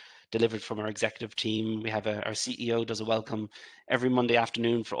that are delivered from our executive team. We have our CEO does a welcome every Monday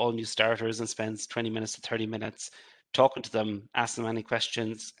afternoon for all new starters and spends 20 minutes to 30 minutes talking to them, asking them any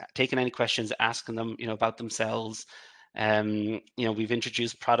questions, taking any questions, asking them, you know, about themselves. You know, we've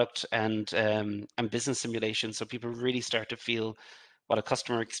introduced product and business simulation, so people really start to feel what a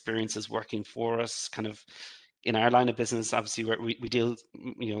customer experience is working for us. Kind of in our line of business, obviously, we deal,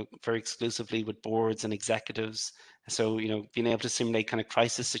 you know, very exclusively with boards and executives. So, you know, being able to simulate kind of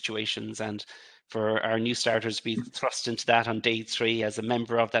crisis situations, and for our new starters to be thrust into that on day 3 as a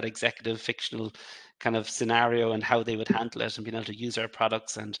member of that executive fictional kind of scenario and how they would handle it, and being able to use our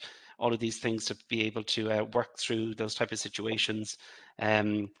products and all of these things to be able to work through those type of situations.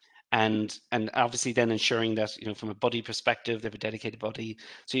 And obviously then ensuring that, you know, from a buddy perspective, they have a dedicated buddy.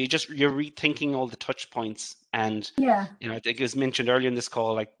 So you're rethinking all the touch points. And, you know, I think it was mentioned earlier in this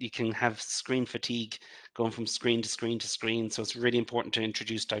call, like you can have screen fatigue going from screen to screen to screen. So it's really important to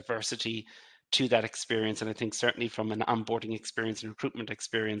introduce diversity to that experience. And I think certainly from an onboarding experience and recruitment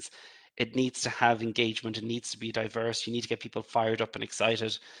experience, it needs to have engagement. It needs to be diverse. You need to get people fired up and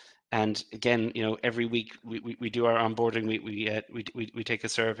excited. And again, you know, every week we do our onboarding. We take a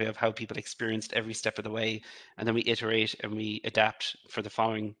survey of how people experienced every step of the way, and then we iterate and we adapt for the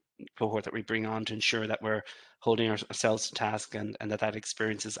following cohort that we bring on to ensure that we're holding ourselves to task, and that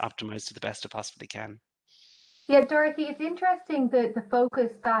experience is optimized to the best it possibly can. Yeah, Dorothy, it's interesting the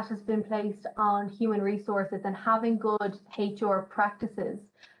focus that has been placed on human resources and having good HR practices,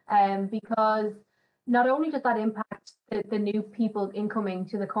 because not only does that impact the new people incoming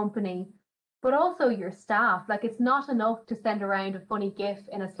to the company, but also your staff. Like, it's not enough to send around a funny GIF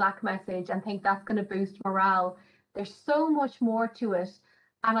in a Slack message and think that's going to boost morale. There's so much more to it.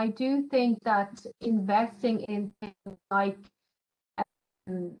 And I do think that investing in things like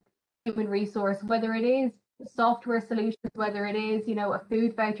human resource, whether it is software solutions, whether it is, you know, a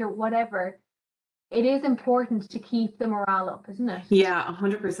food voucher, whatever, it is important to keep the morale up, isn't it? Yeah,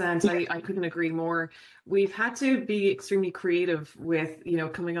 100%. I couldn't agree more. We've had to be extremely creative with, you know,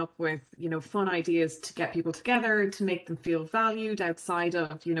 coming up with, you know, fun ideas to get people together, to make them feel valued outside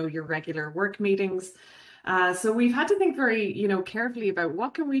of, you know, your regular work meetings. So we've had to think very, carefully about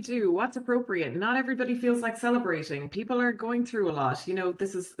what can we do, what's appropriate. Not everybody feels like celebrating. People are going through a lot.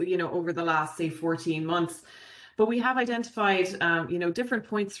 This is, over the last, say, 14 months. But we have identified, different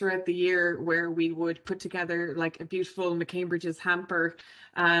points throughout the year where we would put together like a beautiful McCambridge's hamper,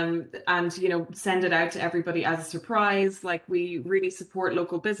 and send it out to everybody as a surprise. Like, we really support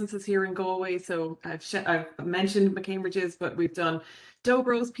local businesses here in Galway. So I've mentioned McCambridge's, but we've done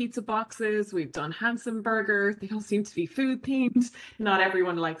Dobro's pizza boxes, we've done Hanson Burger. They all seem to be food themed. Not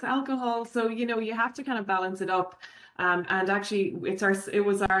everyone likes alcohol, so you have to kind of balance it up. And actually, it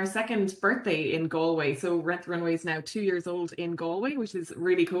was our second birthday in Galway. So Rent the Runway is now 2 years old in Galway, which is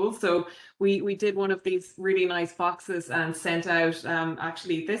really cool. So we did one of these really nice boxes and sent out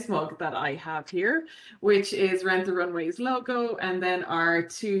actually this mug that I have here, which is Rent the Runway's logo, and then our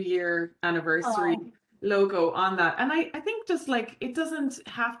 2-year anniversary logo on that. And I think just like, it doesn't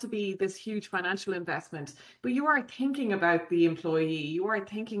have to be this huge financial investment, but you are thinking about the employee, you are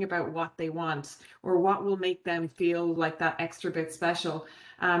thinking about what they want or what will make them feel like that extra bit special.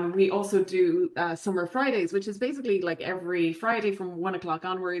 We also do Summer Fridays, which is basically like every Friday from 1 o'clock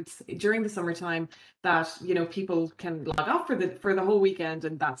onwards during the summertime, that people can log off for the whole weekend,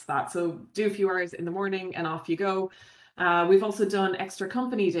 and that's that. So do a few hours in the morning and off you go. We've also done extra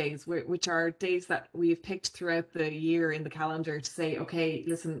company days, which are days that we've picked throughout the year in the calendar to say, okay,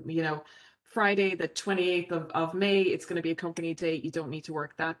 listen, Friday, the 28th of May, it's going to be a company day. You don't need to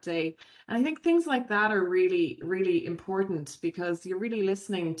work that day. And I think things like that are really, really important, because you're really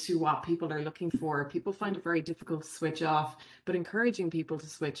listening to what people are looking for. People find it very difficult to switch off, but encouraging people to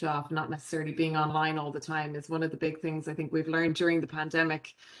switch off, not necessarily being online all the time, is one of the big things I think we've learned during the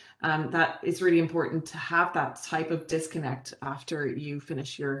pandemic. That it's really important to have that type of disconnect after you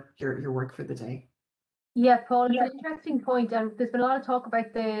finish your work for the day. Yeah, Paul, it's an interesting point, and there's been a lot of talk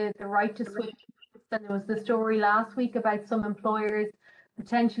about the right to switch. And there was the story last week about some employers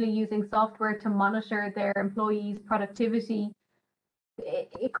potentially using software to monitor their employees' productivity.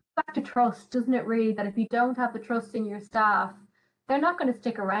 It comes back to trust, doesn't it, really? That if you don't have the trust in your staff, they're not going to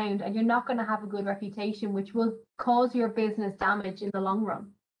stick around, and you're not going to have a good reputation, which will cause your business damage in the long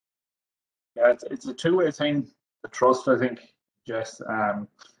run. Yeah, it's a two-way thing, the trust, I think, Jess.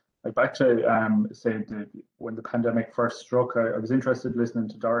 Back to say when the pandemic first struck, I was interested listening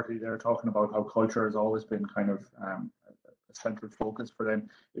to Dorothy there talking about how culture has always been kind of a central focus for them.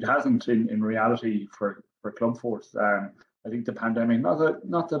 It hasn't in reality for Clubforce. I think the pandemic, not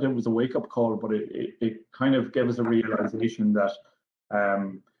that it was a wake-up call, but it kind of gave us a realization that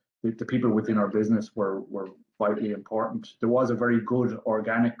the people within our business were vitally important. There was a very good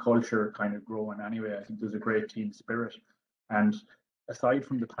organic culture kind of growing anyway. I think there's a great team spirit. And aside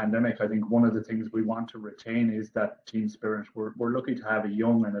from the pandemic, I think one of the things we want to retain is that team spirit. We're lucky to have a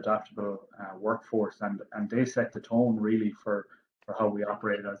young and adaptable workforce, and they set the tone really for how we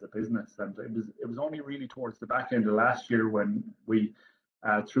operate as a business. And it was only really towards the back end of last year when we,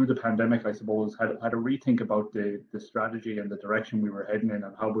 through the pandemic, I suppose, had a rethink about the strategy and the direction we were heading in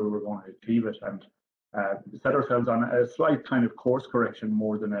and how we were going to achieve it, and set ourselves on a slight kind of course correction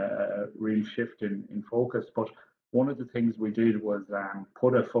more than a real shift in focus. But one of the things we did was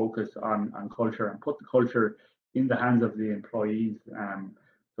put a focus on culture and put the culture in the hands of the employees.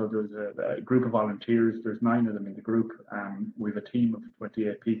 So there's a group of volunteers. There's 9 of them in the group. We have a team of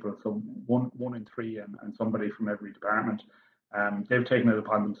 28 people, so one in 3 and somebody from every department. They've taken it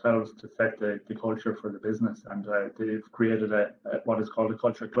upon themselves to set the culture for the business, and they've created what is called a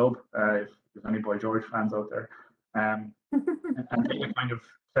culture club. If there's any Boy George fans out there, and they kind of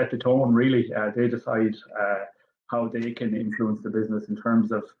set the tone. Really, they decide how they can influence the business in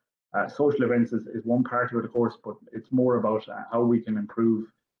terms of social events is one part of it, of course, but it's more about how we can improve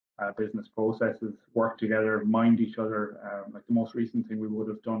business processes, work together, mind each other. Like the most recent thing we would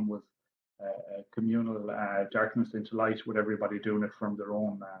have done was a communal darkness into light, with everybody doing it from their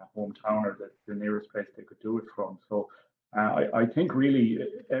own hometown or the nearest place they could do it from. So I think really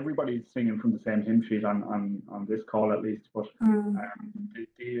everybody's singing from the same hymn sheet on this call, at least. But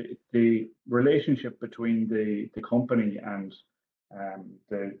the relationship between the company and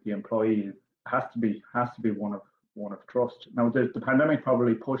the employee has to be one of trust. Now the pandemic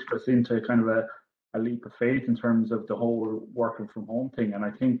probably pushed us into kind of a leap of faith in terms of the whole working from home thing, and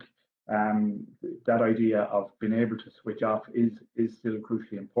I think that idea of being able to switch off is still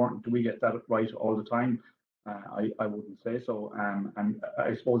crucially important. Do we get that right all the time? I wouldn't say so, and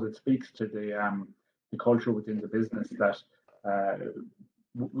I suppose it speaks to the culture within the business that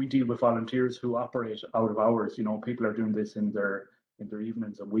we deal with volunteers who operate out of hours. People are doing this in their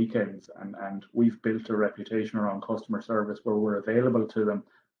evenings and weekends, and we've built a reputation around customer service where we're available to them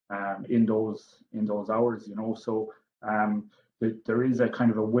in those hours, you know. So there is a kind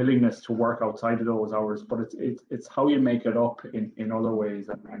of a willingness to work outside of those hours, but it's how you make it up in other ways,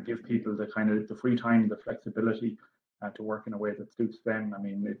 and give people the kind of the free time, the flexibility to work in a way that suits them. I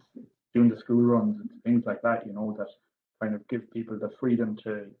mean, it's doing the school runs and things like that, you know, that kind of give people the freedom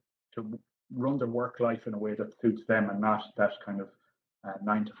to run their work life in a way that suits them, and not that kind of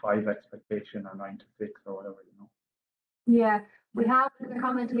 9 to 5 expectation or 9 to 6 or whatever, you know. Yeah, we have a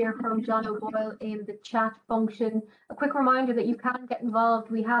comment here from John O'Boyle in the chat function. A quick reminder that you can get involved.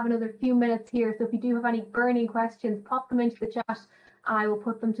 We have another few minutes here, so if you do have any burning questions, pop them into the chat and I will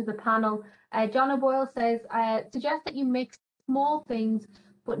put them to the panel. John O'Boyle says, suggest that you mix small things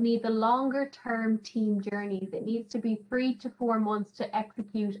but need the longer term team journeys. It needs to be 3 to 4 months to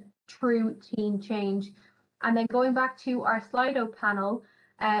execute true team change. And then going back to our Slido panel,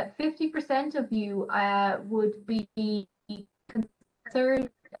 50% of you would be concerned,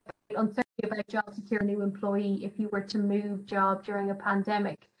 uncertainty about job security, new employee if you were to move job during a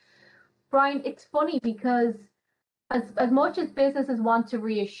pandemic. Brian, it's funny because as much as businesses want to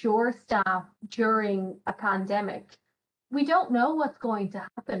reassure staff during a pandemic, we don't know what's going to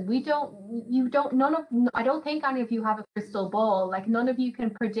happen. I don't think any of you have a crystal ball. Like, none of you can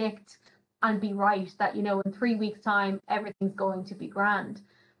predict and be right that, you know, in 3 weeks' time, everything's going to be grand.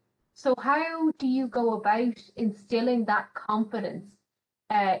 So how do you go about instilling that confidence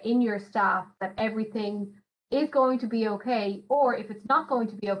in your staff that everything is going to be okay, or if it's not going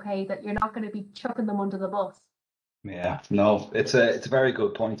to be okay, that you're not going to be chucking them under the bus? Yeah, no, it's a very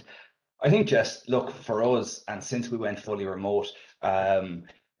good point. I think, Jess, look, for us, and since we went fully remote,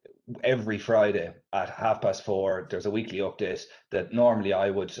 every Friday at 4:30, there's a weekly update that normally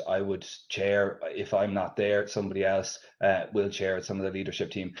I would chair. If I'm not there, somebody else will chair some of the leadership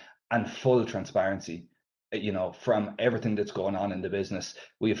team, and full transparency. You know, from everything that's going on in the business,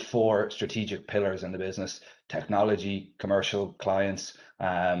 we have 4 strategic pillars in the business: technology, commercial, clients,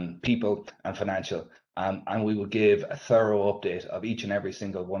 people, and financial. And we will give a thorough update of each and every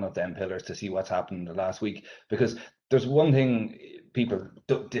single one of them pillars to see what's happened in the last week. Because there's one thing people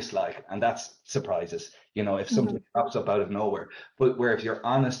dislike, and that's surprises. You know, if something pops up out of nowhere. But where if you're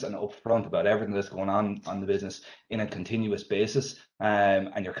honest and upfront about everything that's going on the business in a continuous basis,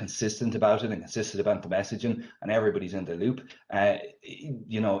 and you're consistent about it and consistent about the messaging, and everybody's in the loop,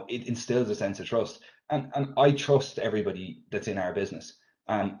 you know, it instills a sense of trust. And I trust everybody that's in our business.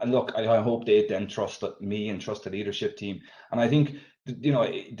 And look, I hope they then trust me and trust the leadership team. And I think, you know,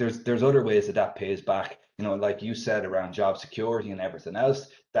 there's other ways that pays back. You know, like you said, around job security and everything else.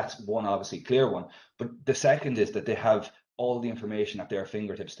 That's one obviously clear one. But the second is that they have all the information at their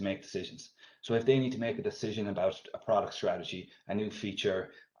fingertips to make decisions. So if they need to make a decision about a product strategy, a new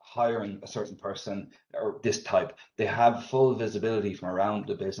feature, hiring a certain person or this type, they have full visibility from around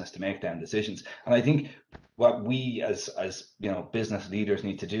the business to make them decisions. And I think what we as you know, business leaders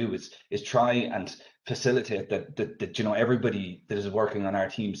need to do is try and facilitate that you know, everybody that is working on our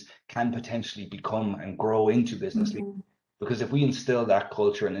teams can potentially become and grow into business leaders. Because if we instill that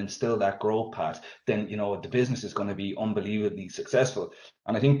culture and instill that growth path, then, you know, the business is going to be unbelievably successful.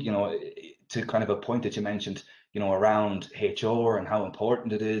 And I think, you know, to kind of a point that you mentioned, you know, around HR and how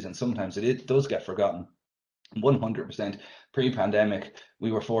important it is, and sometimes it does get forgotten. 100%. Pre-pandemic,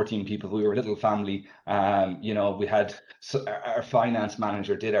 we were 14 people. We were a little family. You know, we had our finance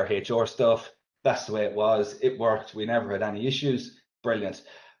manager did our HR stuff. That's the way it was. It worked. We never had any issues. Brilliant.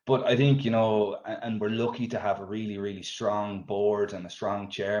 But I think, you know, and we're lucky to have a really, really strong board and a strong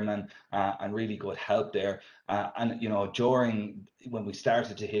chairman and really good help there. And, you know, during when we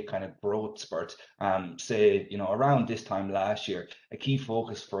started to hit kind of growth spurt, say, you know, around this time last year, a key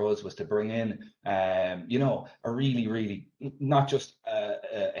focus for us was to bring in, you know, a really, really, not just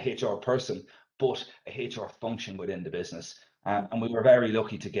a HR person, but a HR function within the business. And we were very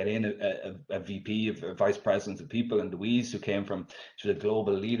lucky to get in a VP, a vice president of people in Louise, who came from a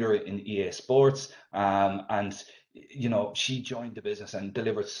global leader in EA Sports. And, you know, she joined the business and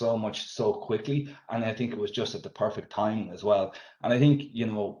delivered so much so quickly. And I think it was just at the perfect time as well. And I think, you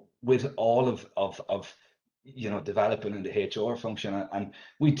know, with all of you know, developing in the HR function, and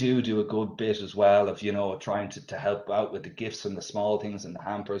we do a good bit as well of, you know, trying to help out with the gifts and the small things and the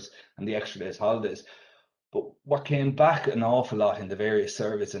hampers and the extra days holidays. But what came back an awful lot in the various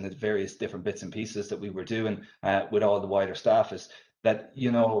surveys and the various different bits and pieces that we were doing with all the wider staff is that,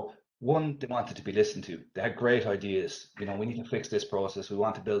 you know, one, they wanted to be listened to. They had great ideas. You know, we need to fix this process. We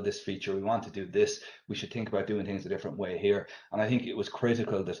want to build this feature. We want to do this. We should think about doing things a different way here. And I think it was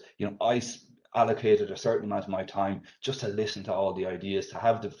critical that, you know, allocated a certain amount of my time just to listen to all the ideas, to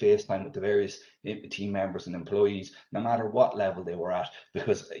have the FaceTime with the various team members and employees, no matter what level they were at,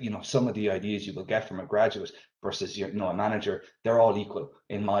 because some of the ideas you will get from a graduate versus a manager, they're all equal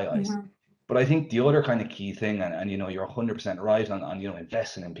in my eyes. Mm-hmm. But I think the other kind of key thing, and you're 100% right on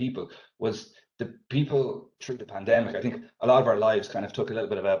investing in people, was the people through the pandemic. I think a lot of our lives kind of took a little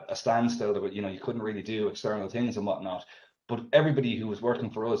bit of a standstill. That you couldn't really do external things and whatnot. But everybody who was working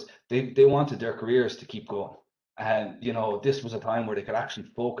for us, they wanted their careers to keep going. And this was a time where they could actually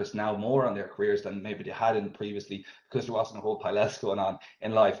focus now more on their careers than maybe they hadn't previously, because there wasn't a whole pile else going on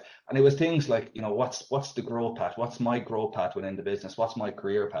in life. And it was things like, what's the growth path? What's my growth path within the business? What's my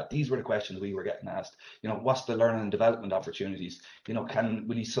career path? These were the questions we were getting asked. What's the learning and development opportunities? Will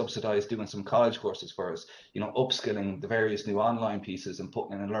he subsidize doing some college courses for us? Upskilling the various new online pieces and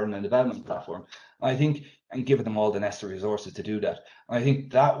putting in a learning and development platform. I think, and giving them all the necessary resources to do that. And I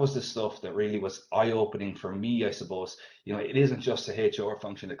think that was the stuff that really was eye-opening for me, I suppose. It isn't just a HR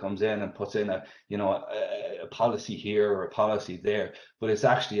function that comes in and puts in a policy here or a policy there, but it's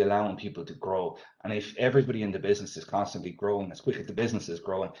actually allowing people to grow. And if everybody in the business is constantly growing as quick as the business is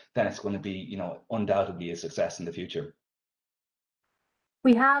growing, then it's going to be, undoubtedly a success in the future.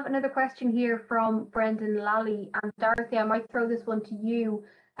 We have another question here from Brendan Lally, and Dorothy, I might throw this one to you.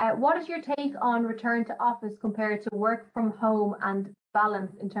 What is your take on return to office compared to work from home and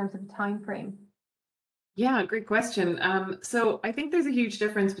balance in terms of time frame? Yeah, great question. So I think there's a huge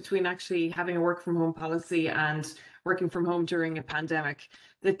difference between actually having a work from home policy and working from home during a pandemic.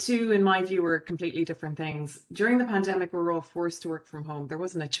 The two, in my view, were completely different things. During the pandemic, we were all forced to work from home. There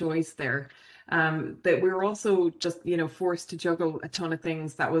wasn't a choice there. That we were also just, forced to juggle a ton of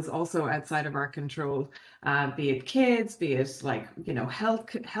things that was also outside of our control, be it kids, be it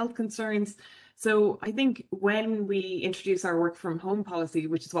health concerns. So I think when we introduce our work from home policy,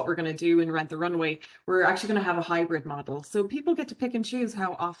 which is what we're going to do in Rent the Runway, we're actually going to have a hybrid model. So people get to pick and choose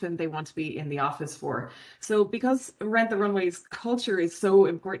how often they want to be in the office for. So because Rent the Runway's culture is so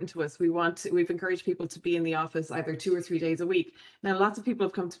important to us, we've encouraged people to be in the office either 2 or 3 days a week. Now, lots of people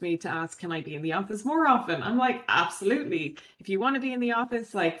have come to me to ask, can I be in the office more often? I'm like, absolutely. If you want to be in the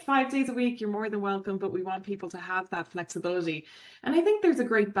office like 5 days a week, you're more than welcome, but we want people to have that flexibility. And I think there's a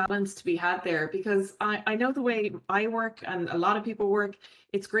great balance to be had there, because I know the way I work and a lot of people work,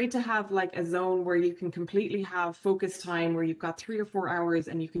 it's great to have like a zone where you can completely have focus time, where you've got 3 or 4 hours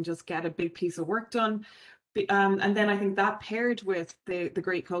and you can just get a big piece of work done. And then I think that paired with the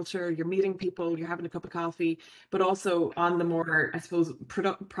great culture, you're meeting people, you're having a cup of coffee, but also on the more, I suppose,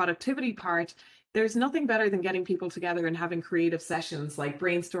 productivity part, there's nothing better than getting people together and having creative sessions like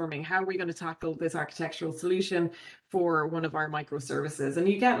brainstorming. How are we going to tackle this architectural solution for one of our microservices? And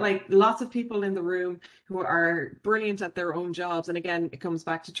you get like lots of people in the room who are brilliant at their own jobs. And again, it comes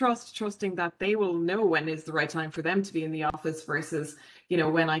back to trusting that they will know when is the right time for them to be in the office versus,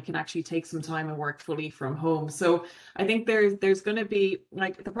 when I can actually take some time and work fully from home. So I think there's going to be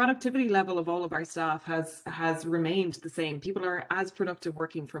like the productivity level of all of our staff has remained the same. People are as productive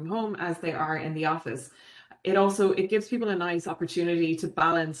working from home as they are in the office. It gives people a nice opportunity to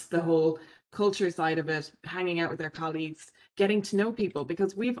balance the whole culture side of it, hanging out with their colleagues, getting to know people,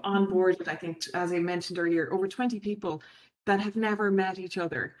 because we've onboarded, I think, as I mentioned earlier, over 20 people that have never met each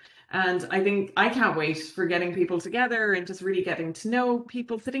other. And I think I can't wait for getting people together and just really getting to know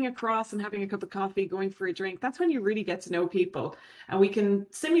people, sitting across and having a cup of coffee, going for a drink. That's when you really get to know people. And we can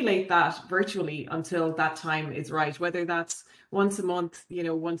simulate that virtually until that time is right, whether that's once a month,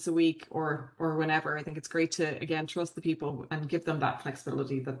 once a week or whenever. I think it's great to, again, trust the people and give them that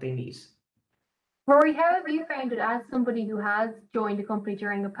flexibility that they need. Rory, how have you found it as somebody who has joined a company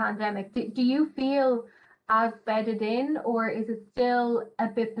during a pandemic? Do you feel as bedded in, or is it still a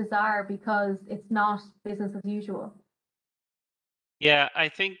bit bizarre because it's not business as usual? Yeah, I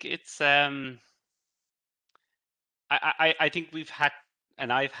think it's I think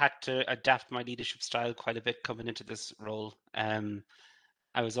I've had to adapt my leadership style quite a bit coming into this role. I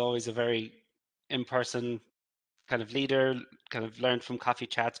was always a very in-person kind of leader, kind of learned from coffee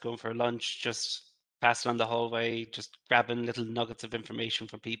chats, going for lunch, just passing on the hallway, just grabbing little nuggets of information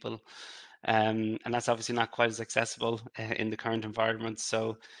from people. And that's obviously not quite as accessible in the current environment.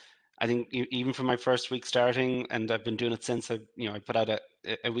 So I think even from my first week starting, and I've been doing it since, I put out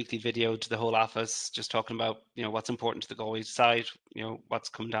a weekly video to the whole office, just talking about, what's important to the Galway side, what's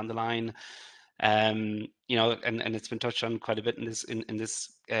coming down the line. And it's been touched on quite a bit in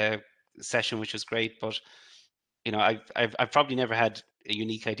this session, which was great. But I've probably never had a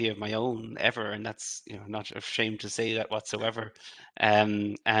unique idea of my own ever, and that's not ashamed to say that whatsoever.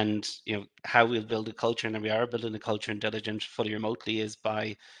 And how we'll build a culture, and we are building a culture in Diligent fully remotely, is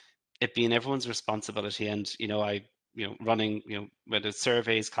by it being everyone's responsibility. And I running whether it's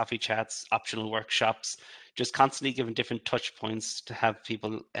surveys, coffee chats, optional workshops, just constantly giving different touch points to have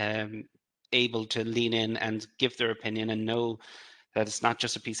people able to lean in and give their opinion and know that it's not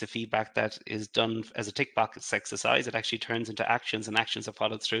just a piece of feedback that is done as a tick box exercise. It actually turns into actions, and actions are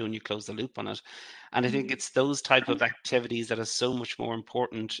followed through, and you close the loop on it. And I think it's those type of activities that are so much more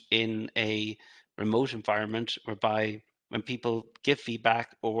important in a remote environment, whereby when people give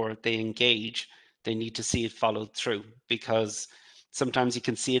feedback or they engage, they need to see it followed through, because sometimes you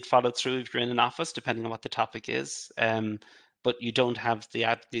can see it followed through if you're in an office, depending on what the topic is. But you don't have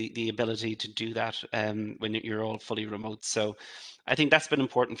the ability to do that when you're all fully remote. So I think that's been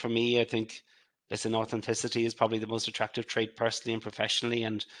important for me. I think, listen, authenticity is probably the most attractive trait personally and professionally,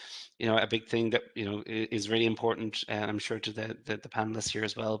 and a big thing that is really important, and I'm sure to the panelists here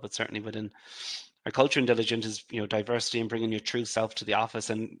as well, but certainly within our culture in Diligent, is diversity and bringing your true self to the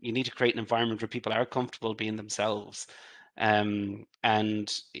office. And you need to create an environment where people are comfortable being themselves, and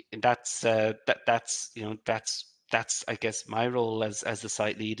that's that's I guess my role as the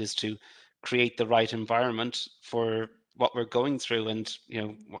site lead, is to create the right environment for what we're going through. And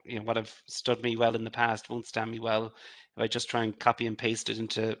what have stood me well in the past won't stand me well if I just try and copy and paste it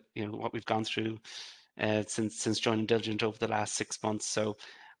into what we've gone through since joining Diligent over the last 6 months. So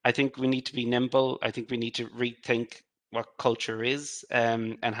I think we need to be nimble. I think we need to rethink what culture is,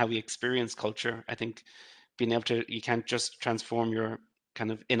 and how we experience culture. I think being able to, you can't just transform your kind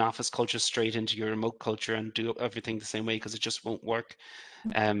of in-office culture straight into your remote culture and do everything the same way, because it just won't work.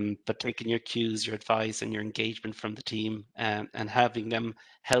 But taking your cues, your advice, and your engagement from the team, and having them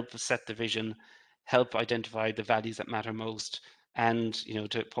help set the vision, help identify the values that matter most. And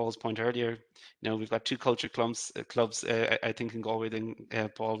to Paul's point earlier, we've got two culture clubs. I think in Galway. Then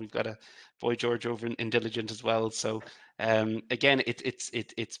Paul, we've got a Boy George over in Diligent as well. So again,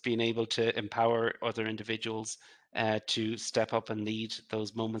 it's being able to empower other individuals to step up and lead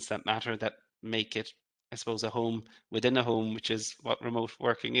those moments that matter, that make it, I suppose, a home within a home, which is what remote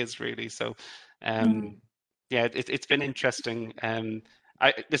working is really. So yeah, it's been interesting.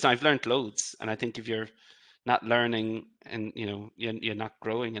 Listen, I've learned loads, and I think if you're not learning, and you're not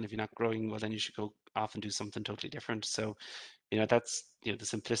growing, and if you're not growing, well, then you should go off and do something totally different. So that's the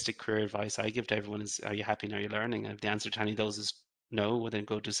simplistic career advice I give to everyone is, are you happy and are you learning? And if the answer to any of those is no, well, then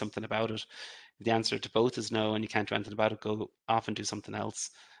go do something about it. If the answer to both is no and you can't do anything about it, go off and do something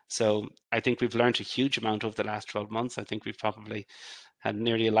else. So I think we've learned a huge amount over the last 12 months. I think we've probably had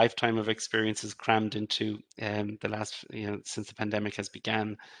nearly a lifetime of experiences crammed into the last, since the pandemic has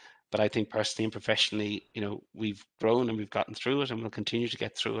began. But I think personally and professionally, we've grown and we've gotten through it, and we'll continue to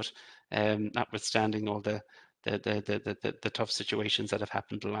get through it, notwithstanding all the tough situations that have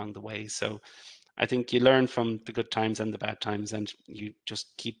happened along the way. So I think you learn from the good times and the bad times, and you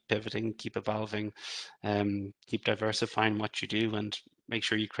just keep pivoting, keep evolving, keep diversifying what you do, and make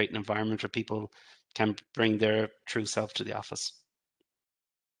sure you create an environment where people can bring their true self to the office.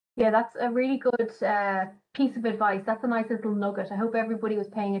 Yeah, that's a really good piece of advice. That's a nice little nugget. I hope everybody was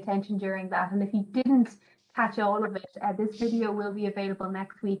paying attention during that. And if you didn't catch all of it, this video will be available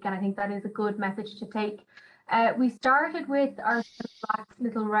next week. And I think that is a good message to take. We started with our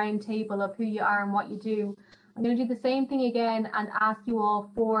little round table of who you are and what you do. I'm going to do the same thing again and ask you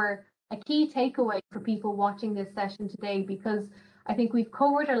all for a key takeaway for people watching this session today, because I think we've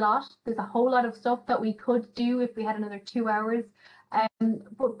covered a lot. There's a whole lot of stuff that we could do if we had another 2 hours.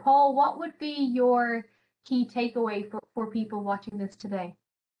 But Paul, what would be your key takeaway for people watching this today?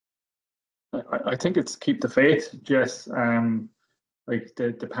 I think it's keep the faith, Jess. Like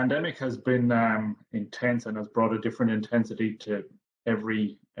the pandemic has been intense and has brought a different intensity to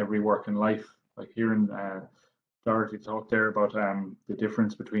every work in life. Like hearing Dorothy talk there about the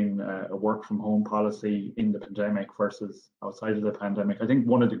difference between a work from home policy in the pandemic versus outside of the pandemic. I think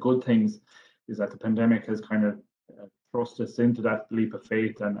one of the good things is that the pandemic has kind of thrust us into that leap of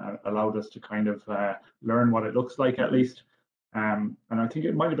faith and allowed us to kind of learn what it looks like, at least. And I think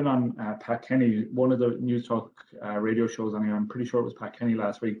it might have been on Pat Kenny, one of the Newstalk radio shows. I'm pretty sure it was Pat Kenny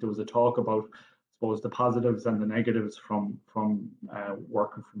last week. There was a talk about, I suppose, the positives and the negatives from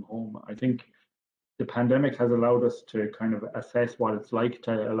working from home. I think the pandemic has allowed us to kind of assess what it's like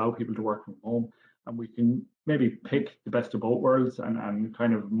to allow people to work from home, and we can maybe pick the best of both worlds and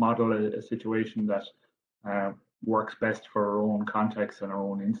kind of model a situation that works best for our own context and our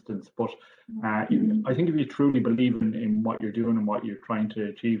own instance. But I think if you truly believe in what you're doing and what you're trying to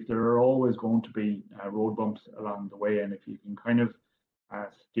achieve, there are always going to be road bumps along the way. And if you can kind of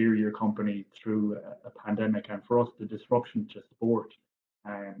steer your company through a pandemic, and for us, the disruption to sport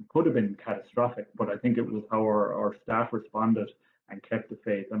could have been catastrophic, but I think it was how our staff responded and kept the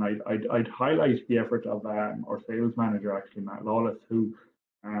faith faith. And I'd highlight the effort of our sales manager, actually, Matt Lawless, who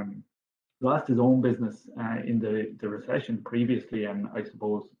lost his own business in the recession previously, and I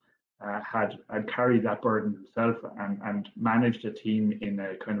suppose had carried that burden himself and managed a team in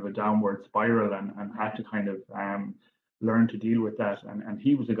a kind of a downward spiral and had to kind of learn to deal with that. And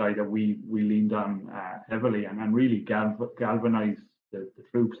he was a guy that we leaned on heavily and really galvanized the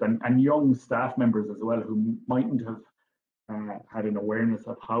troops and young staff members as well, who mightn't have had an awareness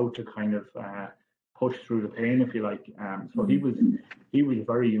of how to kind of push through the pain, if you like. So he was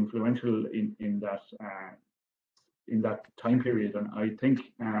very influential in that time period. And I think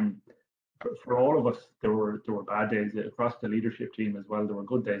for all of us, there were bad days across the leadership team as well. There were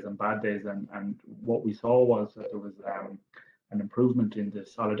good days and bad days, and what we saw was that there was an improvement in the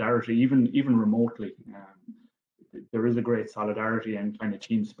solidarity, even remotely. There is a great solidarity and kind of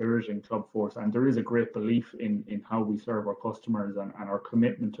team spirit in Clubforce, and there is a great belief in how we serve our customers and our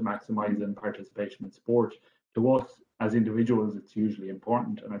commitment to maximising participation in sport. To us as individuals, it's hugely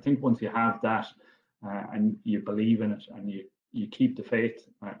important, and I think once you have that and you believe in it and you keep the faith,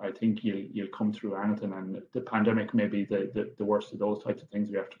 I think you'll come through anything. And the pandemic may be the worst of those types of things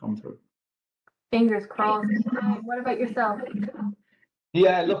we have to come through. Fingers crossed. What about yourself?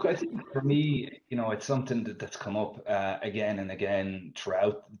 Yeah, look, I think for me, it's something that's come up again and again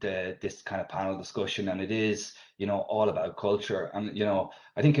throughout this kind of panel discussion, and it is, all about culture. And,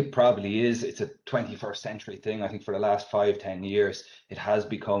 I think it probably is, it's a 21st century thing. I think for the last 5-10 years, it has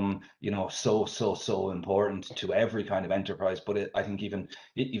become, so important to every kind of enterprise, but I think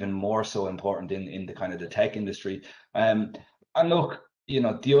even more so important in the kind of the tech industry. And look,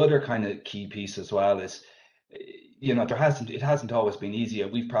 the other kind of key piece as well is, it hasn't always been easier.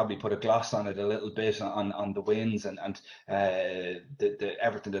 We've probably put a gloss on it a little bit on the wins and the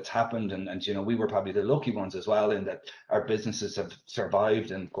everything that's happened, and we were probably the lucky ones as well, in that our businesses have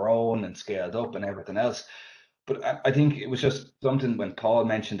survived and grown and scaled up and everything else. But I think it was just something when Paul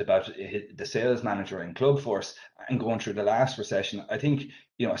mentioned about the sales manager in Clubforce and going through the last recession. I think,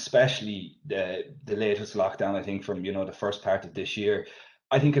 especially the latest lockdown, I think from, the first part of this year,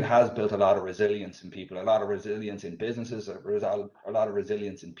 I think it has built a lot of resilience in people, a lot of resilience in businesses, a lot of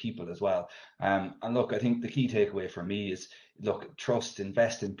resilience in people as well. And look, I think the key takeaway for me is, look, trust,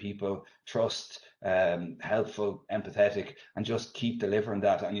 invest in people, trust, helpful, empathetic, and just keep delivering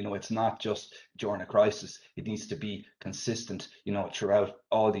that. And, it's not just during a crisis. It needs to be consistent, throughout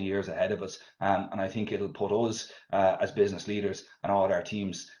all the years ahead of us. And I think it'll put us as business leaders and all our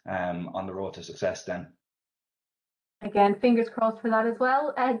teams on the road to success then. Again, fingers crossed for that as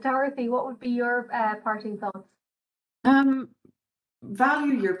well. Dorothy, what would be your parting thoughts?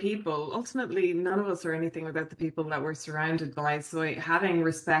 Value your people. Ultimately, none of us are anything without the people that we're surrounded by. So having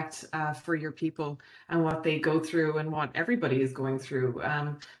respect for your people and what they go through and what everybody is going through.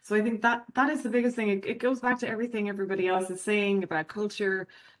 So I think that is the biggest thing. It goes back to everything everybody else is saying about culture,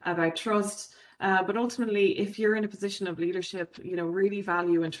 about trust. But ultimately, if you're in a position of leadership, really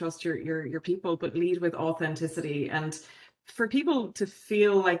value and trust your people, but lead with authenticity. And for people to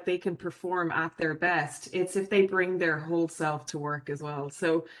feel like they can perform at their best, it's if they bring their whole self to work as well.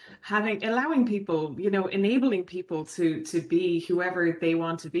 So allowing people, enabling people to be whoever they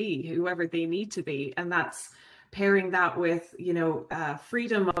want to be, whoever they need to be. And that's pairing that with,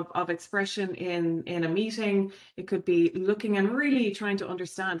 freedom of expression in a meeting. It could be looking and really trying to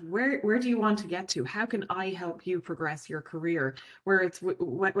understand where do you want to get to? How can I help you progress your career?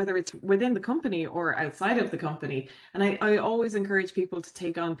 Whether it's within the company or outside of the company. And I always encourage people to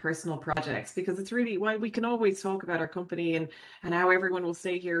take on personal projects, because it's really, while we can always talk about our company and how everyone will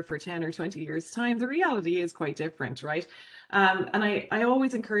stay here for 10 or 20 years time, the reality is quite different, right? And I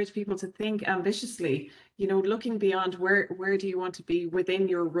always encourage people to think ambitiously, looking beyond where do you want to be within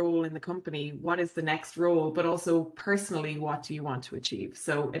your role in the company? What is the next role? But also personally, what do you want to achieve?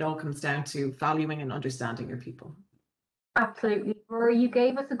 So it all comes down to valuing and understanding your people. Absolutely. Rory, you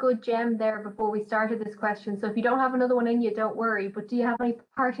gave us a good gem there before we started this question. So if you don't have another one in you, don't worry. But do you have any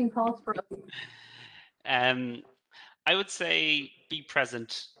parting thoughts for us? I would say be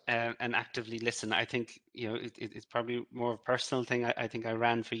present and actively listen. I think, it's probably more of a personal thing. I think I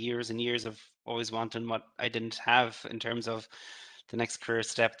ran for years and years of always wanting what I didn't have in terms of the next career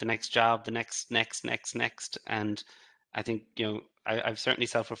step, the next job, the next. And I think, I've certainly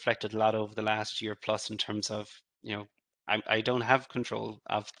self-reflected a lot over the last year plus in terms of, I don't have control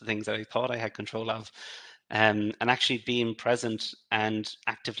of the things that I thought I had control of. And actually being present and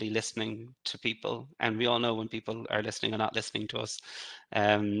actively listening to people. And we all know when people are listening or not listening to us.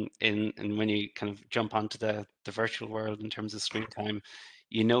 And when you kind of jump onto the virtual world in terms of screen time,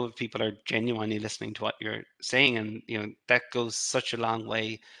 you know if people are genuinely listening to what you're saying, and that goes such a long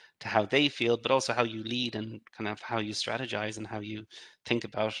way to how they feel, but also how you lead and kind of how you strategize and how you think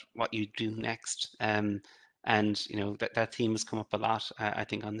about what you do next. And that theme has come up a lot, I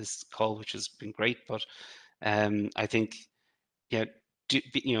think, on this call, which has been great. But I think,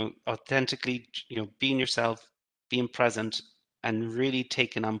 authentically, being yourself, being present, and really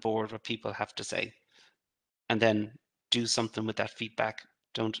taking on board what people have to say, and then do something with that feedback.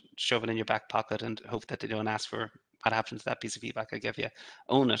 Don't shove it in your back pocket and hope that they don't ask for what happened to that piece of feedback I gave you.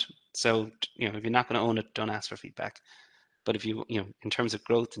 Own it. So, if you're not going to own it, don't ask for feedback. But if you, in terms of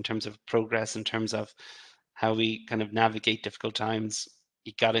growth, in terms of progress, in terms of how we kind of navigate difficult times,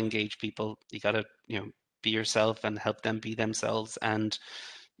 you got to engage people. You got to, be yourself and help them be themselves. And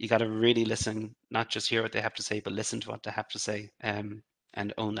you got to really listen, not just hear what they have to say, but listen to what they have to say, and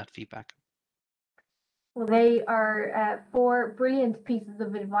own that feedback. Well, they are 4 brilliant pieces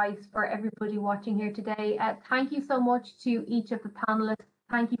of advice for everybody watching here today. Thank you so much to each of the panelists.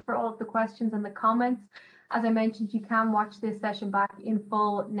 Thank you for all of the questions and the comments. As I mentioned, you can watch this session back in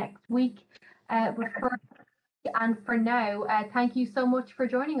full next week. But for now, thank you so much for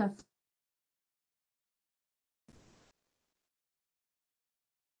joining us.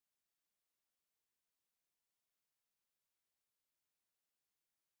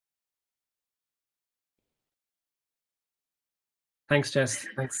 Thanks, Jess.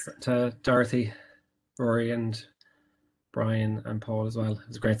 Thanks to Dorothy, Rory, and Brian and Paul as well. It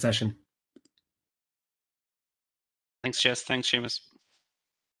was a great session. Thanks, Jess. Thanks, Seamus.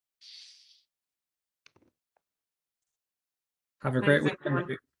 Have a great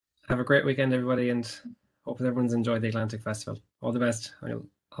weekend. Have a great weekend, everybody, and hope everyone's enjoyed the AtlanTec Festival. All the best.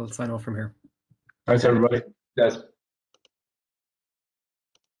 I'll sign off from here. Thanks, everybody. Yes.